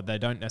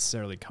don't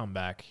necessarily come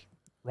back.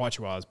 Right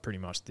You Are is pretty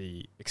much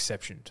the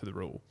exception to the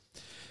rule.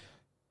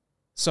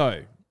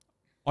 So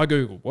I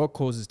Googled what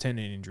causes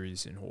tendon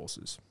injuries in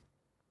horses.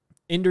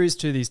 Injuries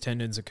to these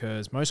tendons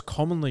occurs most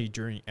commonly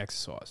during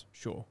exercise.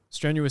 Sure.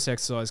 Strenuous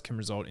exercise can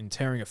result in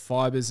tearing of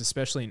fibers,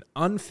 especially in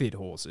unfit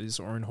horses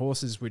or in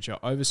horses which are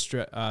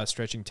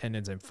overstretching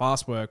tendons in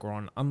fast work or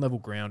on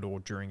unlevel ground or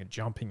during a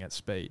jumping at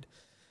speed.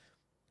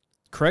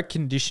 Correct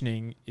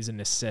conditioning is a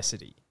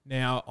necessity.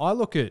 Now, I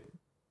look at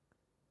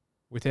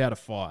Without a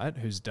Fight,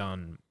 who's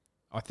done,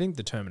 I think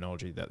the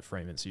terminology that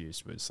Freeman's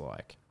used was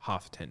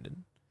half a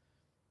tendon.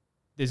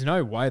 There's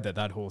no way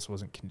that horse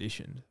wasn't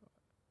conditioned.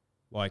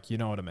 You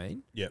know what I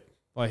mean? Yep.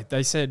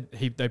 They said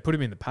they put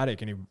him in the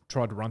paddock and he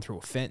tried to run through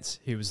a fence.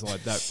 He was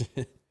like that.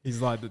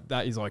 He's like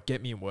that. He's like, get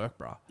me in work,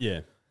 bruh. Yeah.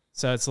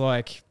 So it's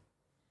I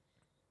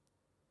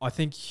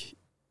think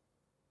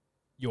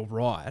you're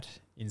right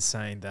in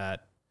saying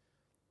that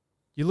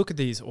you look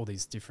at all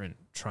these different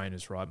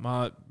trainers, right?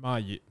 Ma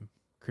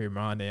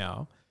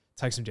now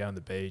takes him down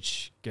the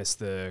beach, gets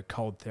the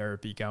cold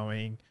therapy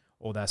going,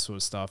 all that sort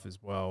of stuff as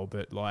well.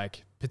 But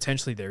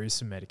potentially there is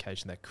some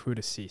medication that could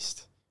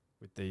assist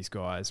with these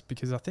guys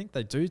because I think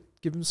they do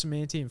give them some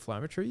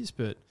anti-inflammatories,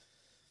 but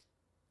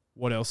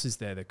what else is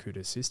there that could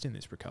assist in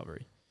this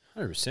recovery?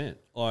 100%.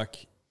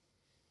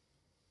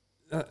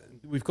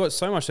 We've got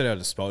so much at our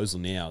disposal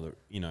now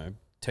that,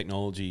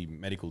 technology,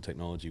 medical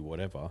technology,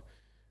 whatever,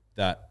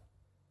 that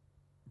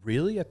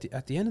really at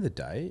the end of the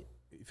day,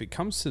 if it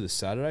comes to the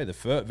Saturday,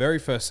 the very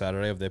first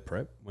Saturday of their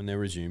prep when they're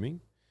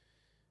resuming,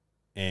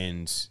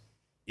 and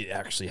it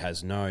actually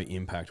has no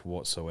impact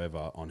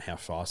whatsoever on how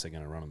fast they're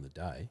going to run on the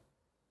day,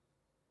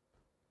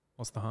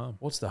 what's the harm?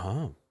 What's the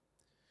harm?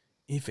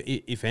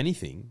 If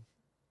anything,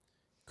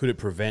 could it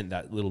prevent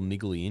that little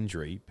niggly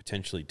injury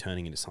potentially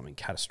turning into something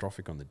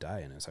catastrophic on the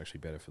day, and it's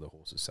actually better for the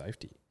horse's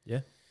safety?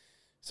 Yeah.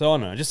 So I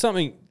don't know, just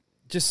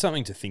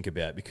something to think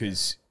about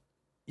because,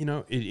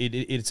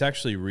 it's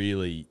actually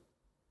really,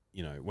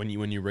 when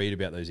you read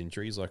about those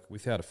injuries,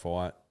 Without a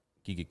Fight,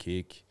 Giga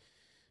Kick,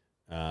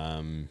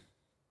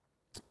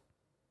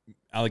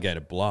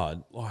 Alligator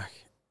Blood,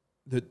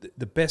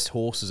 the best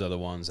horses are the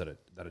ones that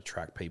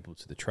attract people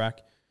to the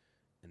track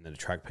and that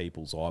attract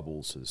people's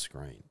eyeballs to the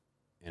screen.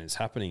 And it's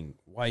happening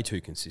way too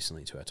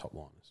consistently to our top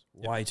liners.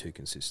 Way too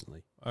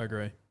consistently. I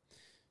agree.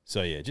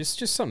 So, yeah,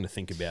 just something to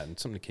think about and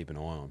something to keep an eye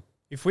on.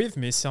 if we've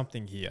missed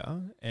something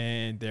here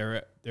and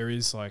there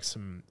is like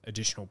some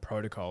additional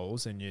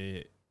protocols and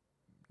you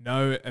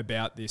know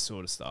about this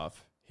sort of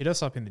stuff, hit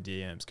us up in the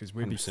DMs because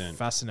we'd 100%. Be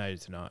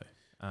fascinated to know.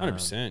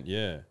 100%,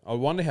 yeah. I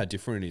wonder how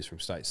different it is from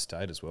state to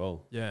state as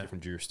well. Yeah.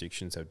 Different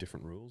jurisdictions have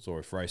different rules, or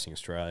if Racing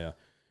Australia,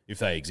 if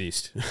they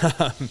exist,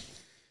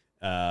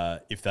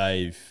 if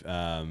they've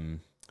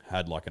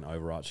had like an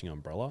overarching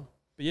umbrella.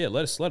 But yeah,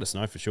 let us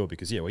know for sure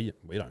because, yeah, we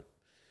don't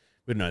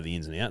know the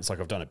ins and outs. Like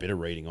I've done a bit of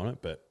reading on it,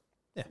 but,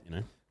 yeah, you know,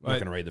 I'm not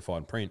going to read the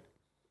fine print.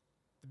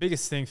 The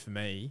biggest thing for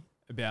me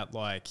about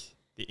like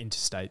the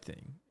interstate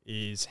thing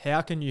is how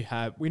can you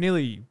have,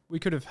 we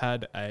could have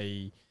had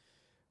a,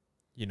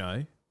 you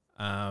know,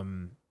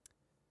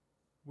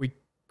 we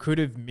could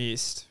have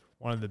missed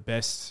one of the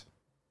best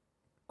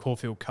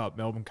Caulfield Cup,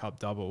 Melbourne Cup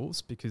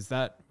doubles because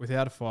that,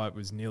 without a fight,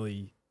 was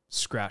nearly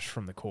scratched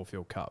from the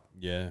Caulfield Cup.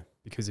 Yeah.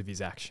 Because of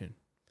his action.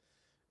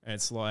 And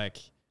it's like,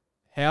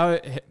 how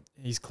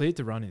he's cleared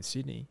to run in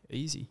Sydney,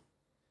 easy.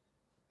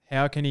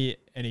 How can he,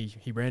 and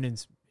he ran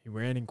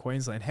in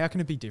Queensland, how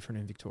can it be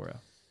different in Victoria?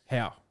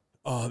 How?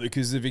 Oh,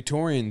 because the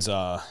Victorians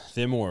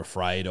they're more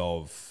afraid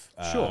of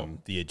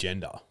the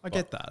agenda. I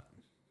get that.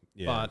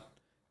 Yeah. But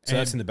so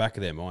that's in the back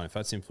of their mind. If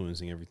that's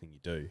influencing everything you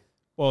do.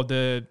 Well,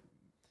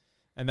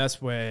 and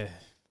that's where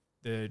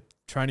the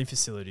training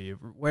facility,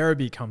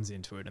 Werribee comes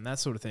into it and that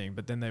sort of thing.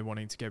 But then they're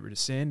wanting to get rid of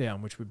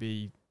Sandown, which would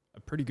be a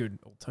pretty good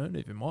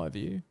alternative in my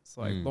view. It's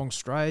like long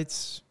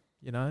straights,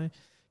 you know,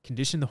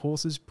 condition the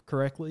horses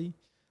correctly.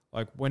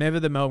 Like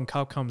whenever the Melbourne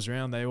Cup comes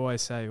around, they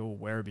always say, oh,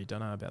 Werribee, don't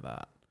know about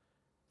that.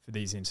 For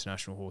these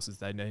international horses,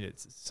 they need it.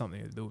 It's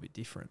something a little bit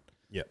different.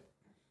 Yep.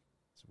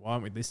 So why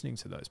aren't we listening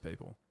to those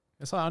people?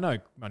 It's like, I know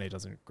money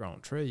doesn't grow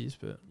on trees,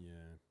 but yeah,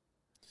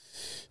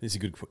 it's a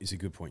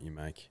good point you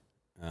make.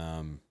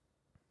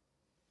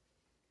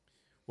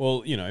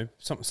 Well, you know,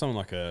 someone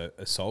like a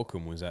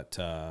Solcombe was at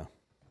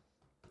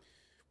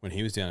when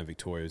he was down in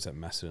Victoria, was at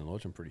Macedon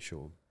Lodge, I'm pretty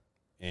sure,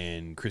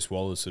 and Chris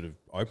Waller's sort of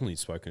openly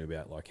spoken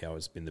about like how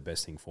it's been the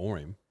best thing for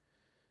him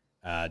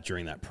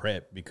during that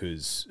prep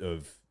because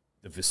of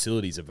the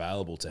facilities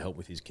available to help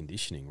with his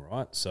conditioning,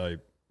 right? So.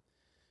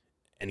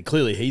 And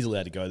clearly he's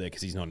allowed to go there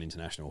because he's not an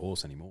international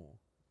horse anymore.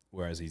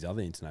 Whereas these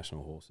other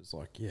international horses,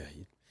 like, yeah,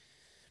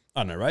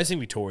 I don't know. Racing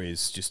Victoria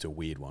is just a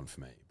weird one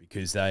for me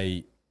because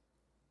they're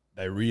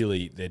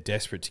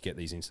desperate to get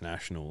these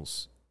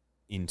internationals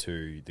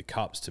into the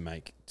cups to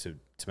make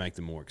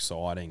them more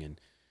exciting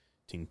and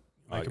to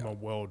make them a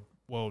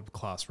world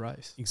class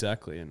race.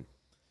 Exactly,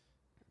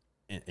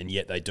 and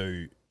yet they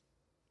do.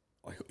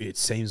 Like it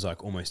seems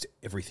like almost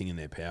everything in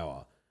their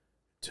power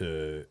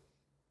to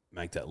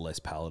make that less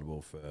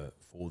palatable for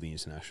the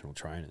international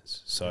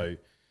trainers. So,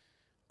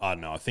 I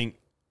don't know. I think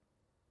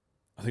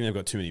they've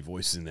got too many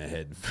voices in their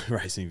head for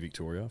Racing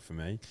Victoria for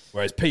me.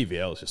 Whereas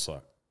PVL is just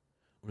like,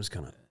 I'm just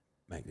going to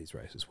make these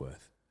races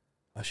worth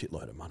a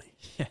shitload of money.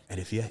 Yeah. And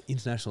if the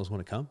internationals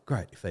want to come,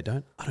 great. If they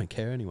don't, I don't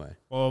care anyway.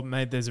 Well,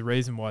 mate, there's a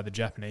reason why the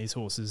Japanese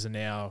horses are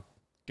now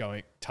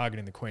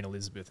targeting the Queen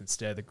Elizabeth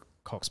instead of the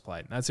Cox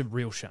Plate. And that's a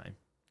real shame.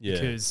 Yeah.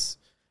 Because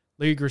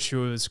Lee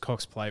Grassure's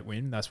Cox Plate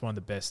win, that's one of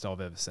the best I've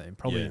ever seen.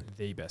 Probably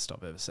the best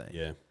I've ever seen.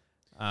 Yeah.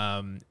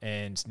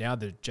 And now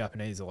the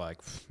Japanese are like,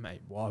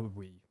 mate, why would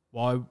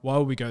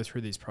we go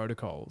through these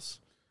protocols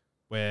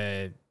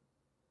where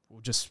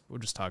we'll just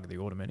target the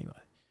autumn anyway?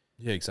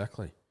 Yeah,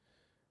 exactly.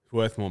 It's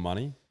worth more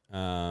money.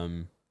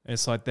 And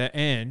it's like that,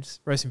 and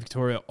Racing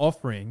Victoria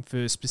offering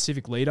for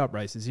specific lead-up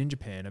races in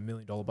Japan $1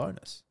 million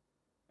bonus,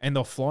 and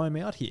they'll fly them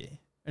out here,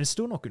 and it's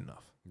still not good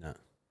enough. No.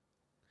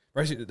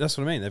 Racing, that's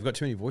what I mean. They've got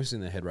too many voices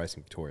in their head,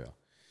 Racing Victoria.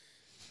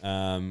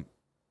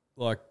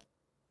 Like,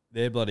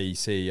 their bloody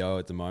CEO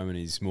at the moment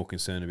is more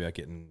concerned about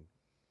getting,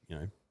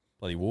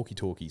 bloody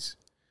walkie-talkies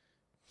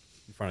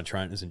in front of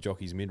trainers and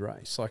jockeys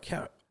mid-race.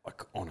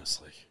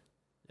 Honestly.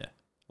 Yeah.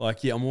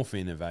 I'm all for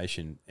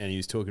innovation. And he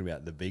was talking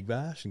about the Big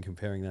Bash and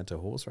comparing that to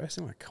horse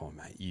racing. I'm like, come on,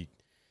 mate.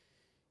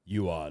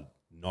 You are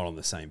not on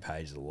the same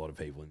page as a lot of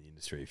people in the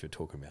industry if you're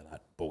talking about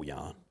that bull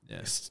yarn.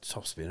 Yeah.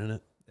 Stop spinning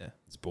it. Yeah.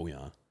 It's bull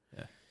yarn.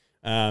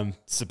 Yeah.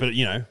 But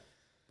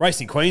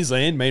Racing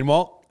Queensland,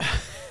 meanwhile,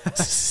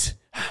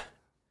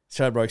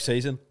 Stradbroke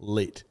season,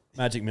 lit.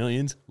 Magic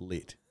Millions,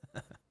 lit.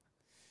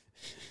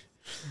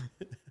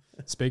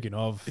 Speaking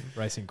of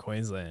Racing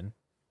Queensland,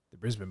 the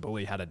Brisbane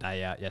Bully had a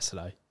day out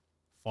yesterday.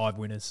 5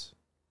 winners,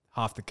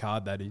 half the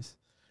card that is,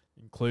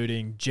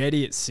 including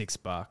Jetty at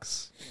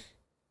 $6,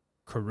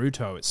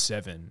 Caruto at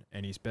 $7,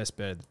 and his best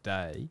bet of the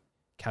day,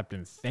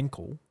 Captain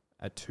Fenkel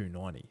at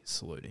 $2.90,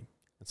 saluting.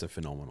 It's a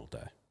phenomenal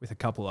day. With a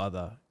couple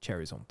other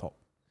cherries on top.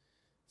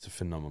 It's a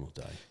phenomenal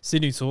day.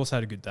 Sydney Source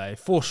had a good day.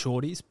 4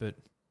 shorties, but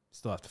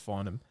still have to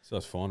find them.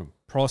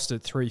 Prost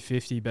at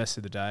 $3.50, best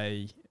of the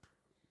day.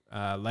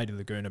 Lady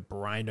Laguna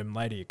brained him.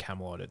 Lady of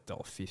Camelot at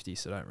 $1.50,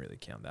 so don't really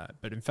count that.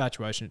 But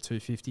Infatuation at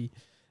 $2.50.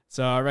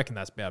 So I reckon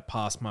that's about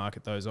past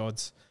market, those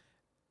odds.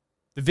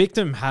 The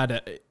Victim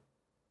had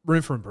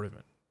room for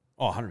improvement.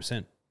 Oh,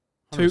 100%.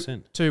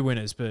 100%. Two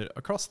winners, but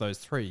across those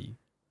 3,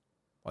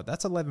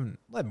 that's 11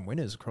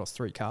 winners across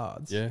 3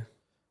 cards. Yeah.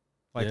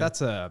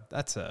 That's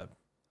a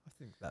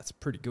think that's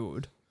pretty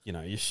good. You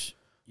know,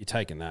 you're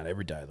taking that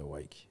every day of the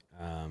week.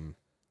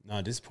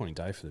 No, disappointing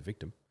day for the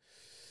victim.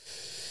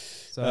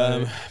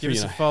 So give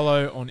us a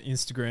follow on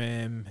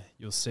Instagram.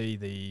 You'll see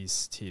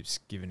these tips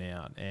given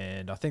out.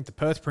 And I think the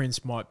Perth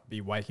Prince might be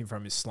waking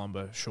from his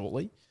slumber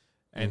shortly.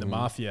 And the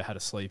Mafia had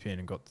a sleep in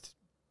and got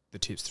the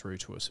tips through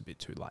to us a bit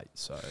too late.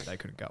 So they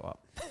couldn't go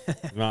up.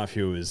 The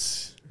Mafia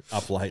was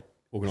up late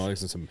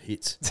organising some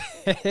hits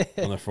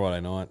on a Friday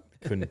night.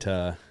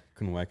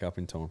 Couldn't wake up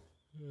in time.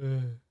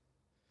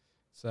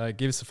 So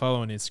give us a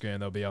follow on Instagram.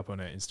 They'll be up on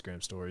our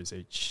Instagram stories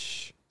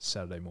each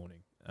Saturday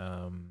morning.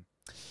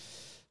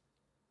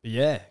 But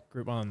yeah,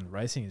 Group 1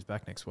 racing is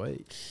back next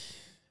week.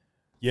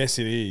 Yes,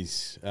 it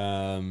is.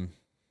 Mr.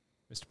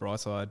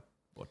 Brightside,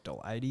 what,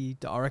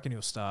 $1.80? I reckon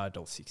he'll start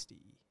 $1.60.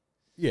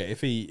 Yeah,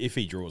 if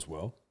he draws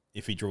well.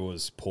 If he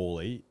draws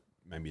poorly,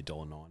 maybe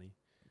 $1.90.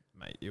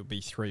 Mate, it'll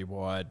be 3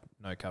 wide,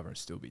 no cover, and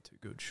still be too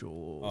good,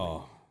 sure.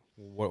 Oh,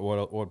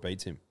 what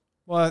beats him?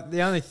 Well,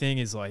 the only thing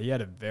is, like, he had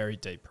a very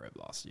deep prep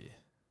last year.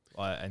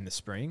 Like, in the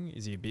spring,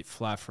 is he a bit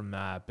flat from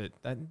that? But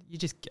then you're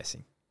just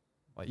guessing.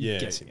 Like, you're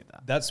guessing at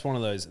that. That's one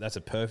of those. That's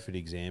a perfect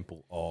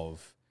example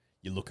of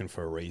you're looking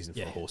for a reason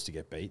for a horse to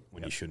get beat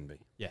when you shouldn't be.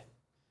 Yeah,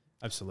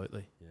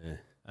 absolutely.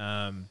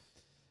 Yeah.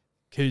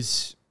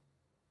 Because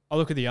I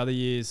look at the other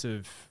years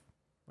of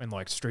when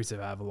like Streets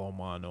of Avalon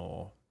won,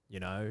 or you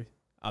know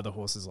other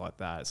horses like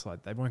that. It's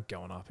like they weren't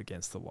going up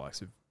against the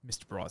likes of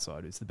Mr.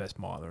 Brightside, who's the best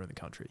miler in the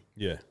country.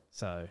 Yeah.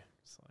 So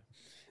it's like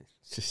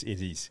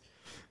it is.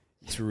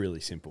 It's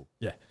really simple.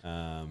 Yeah.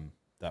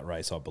 That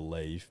race, I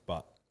believe,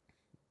 but.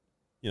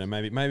 You know,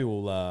 maybe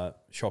we'll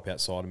shop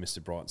outside of Mr.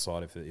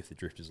 Brightside if the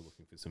drifters are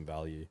looking for some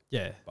value.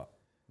 Yeah, but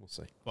we'll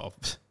see. Well,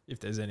 if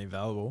there's any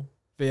available,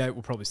 V8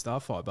 will probably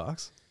start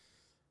 $5.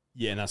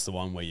 Yeah, and that's the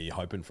one where you're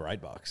hoping for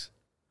 $8.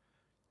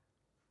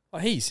 Well,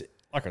 he's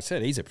like I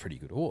said, he's a pretty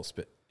good horse,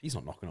 but he's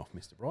not knocking off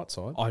Mr.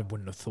 Brightside. I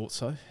wouldn't have thought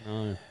so.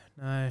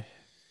 No.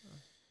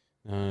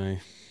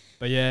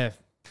 But yeah,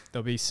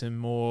 there'll be some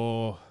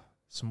more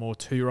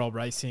 2-year-old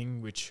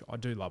racing, which I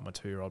do love my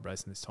 2-year-old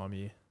racing this time of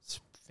year. It's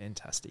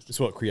fantastic. It's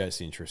what creates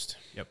the interest.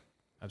 Yep,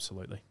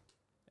 absolutely.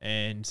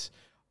 And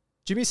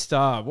Jimmy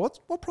Star, what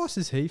price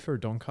is he for a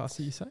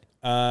Doncaster, you say?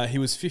 He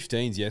was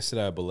 15s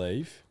yesterday, I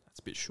believe. That's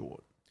a bit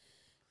short.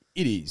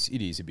 It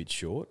is a bit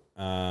short.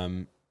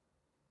 I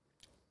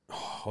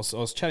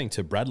was chatting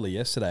to Bradley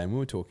yesterday, and we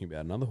were talking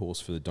about another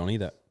horse for the Donny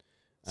that.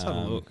 Let's have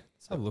a look.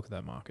 Let's have a look at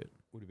that market.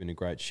 Would have been a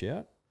great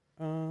shout.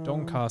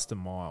 Doncaster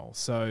Mile.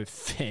 So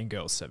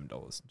Fangirl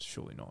 $7.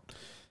 Surely not.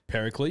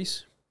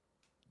 Pericles.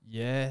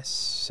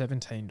 Yes,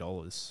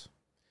 $17.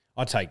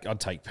 I'd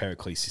take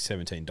Pericles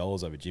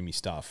 $17 over Jimmy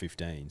Star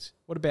 15s.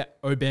 What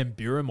about Obam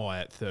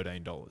Buramai at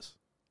 $13?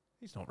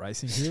 He's not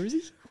racing here, is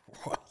he?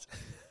 What?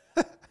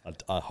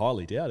 I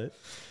highly doubt it.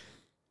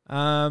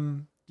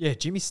 Yeah,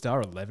 Jimmy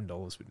Star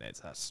 $11 with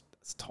Neds. That's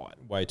tight.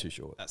 Way too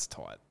short. That's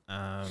tight.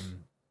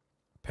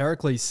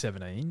 Pericles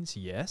 17s,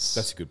 yes.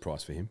 That's a good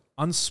price for him.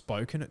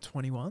 Unspoken at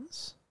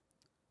 21s.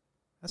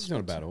 That's not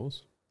a bad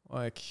horse.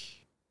 Like,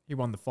 he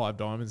won the 5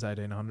 Diamonds,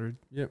 1800.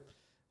 Yep.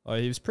 Oh,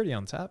 he was pretty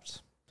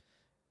untapped.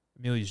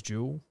 Millie's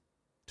Jewel,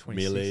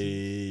 26.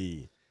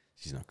 Millie.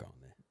 She's not going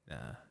there.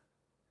 Nah.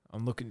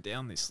 I'm looking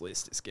down this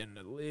list. It's getting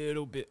a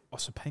little bit.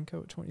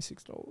 Osipenko at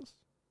 $26.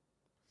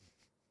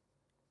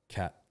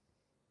 Cat.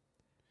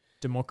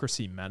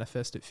 Democracy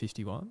Manifest at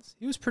 51s.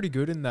 He was pretty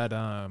good in that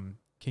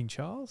King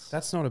Charles.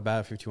 That's not a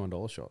bad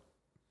 $51 shot.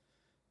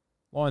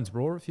 Lions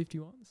Roar at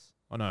 51s.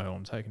 I know who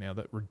I'm taking now.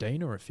 That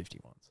Redina at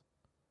 51s.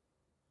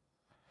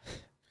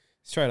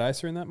 Straight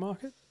Acer in that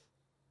market?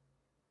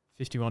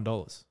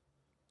 $51.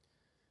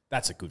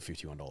 That's a good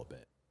 $51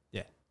 bet.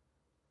 Yeah.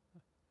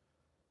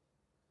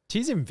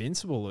 She's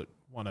invincible at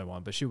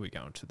 101, but she'll be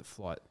going to the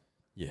flight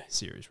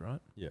series, right?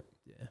 Yep.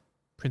 Yeah.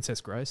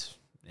 Princess Grace?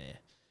 Yeah.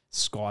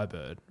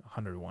 Skybird,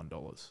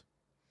 $101.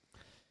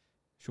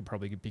 She'll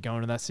probably be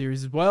going to that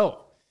series as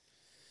well.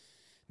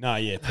 No,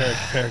 yeah,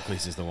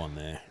 Pericles is the one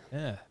there.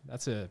 Yeah,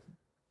 that's a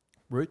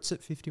Roots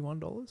at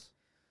 $51.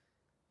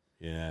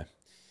 Yeah.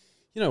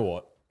 You know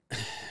what?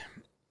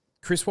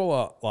 Chris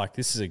Waller, like,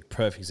 this is a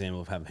perfect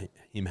example of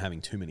him having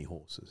too many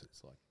horses.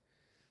 It's like,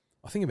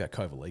 I think about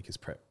Kovalika's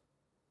prep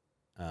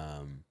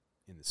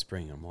in the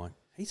spring. I'm like,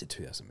 he's a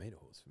 2,000 metre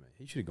horse for me.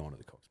 He should have gone to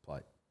the Cox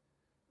Plate.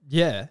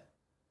 Yeah.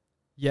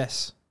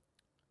 Yes.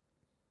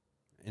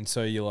 And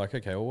so you're like,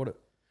 okay, well, what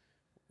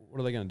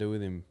are they going to do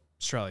with him?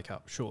 Australia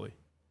Cup, surely.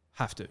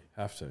 Have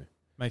to.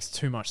 Makes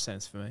too much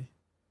sense for me.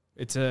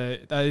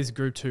 That is a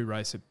Group 2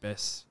 race at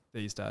best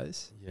these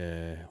days.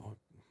 Yeah.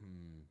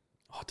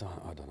 I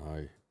don't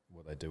know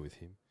what they do with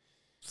him.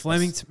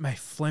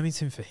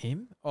 Flemington for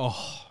him?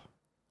 Oh,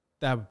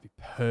 that would be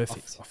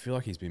perfect. I feel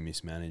like he's been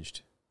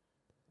mismanaged.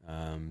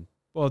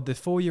 Well, the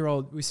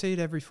 4-year-old, we see it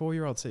every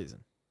 4-year-old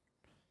season.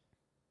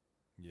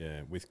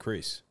 Yeah, with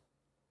Chris.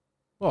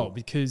 Well,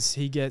 because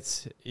I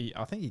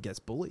think he gets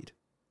bullied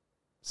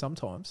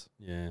sometimes.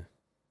 Yeah,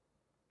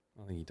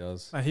 I think he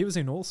does. He was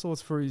in all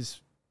sorts for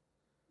his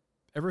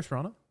Everest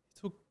runner. He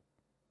took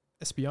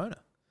Espionage.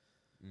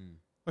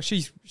 Like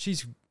she's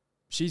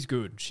she's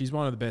good. She's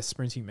one of the best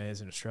sprinting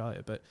mares in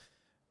Australia. But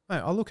mate,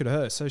 I look at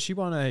her. So she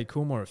won a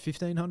Coolmore at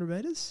 1,500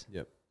 metres.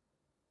 Yep.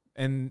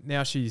 And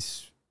now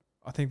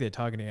I think they're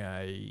targeting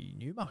a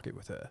new market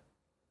with her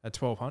at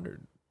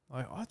 1,200.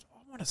 I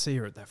want to see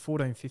her at that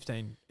 14,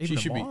 15, even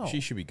a mile.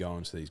 She should be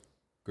going to these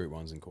Group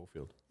 1s in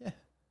Caulfield. Yeah.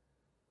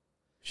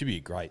 She'd be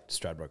a great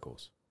Stradbroke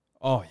horse.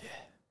 Oh, yeah.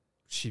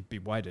 She'd be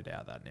weighted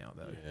out that now,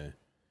 though. Yeah.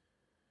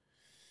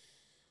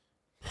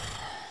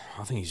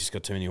 I think he's just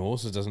got too many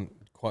horses. Doesn't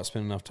quite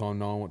spend enough time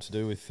knowing what to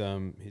do with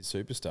his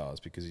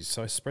superstars because he's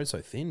spread so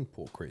thin,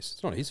 poor Chris.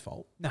 It's not his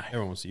fault. No.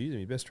 Everyone wants to use him.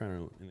 He's the best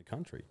trainer in the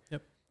country.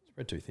 Yep.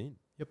 Spread too thin.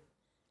 Yep.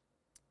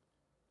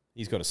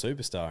 He's got a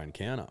superstar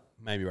encounter,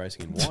 maybe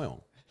racing in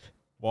Wyong.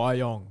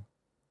 Wyong.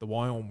 The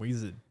Wyong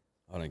Wizard.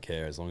 I don't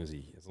care as long as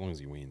he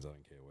wins. I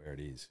don't care where it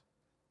is.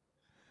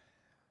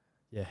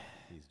 Yeah.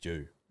 He's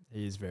due.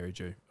 He is very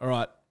due. All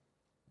right.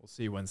 We'll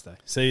see you Wednesday.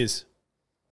 See yous.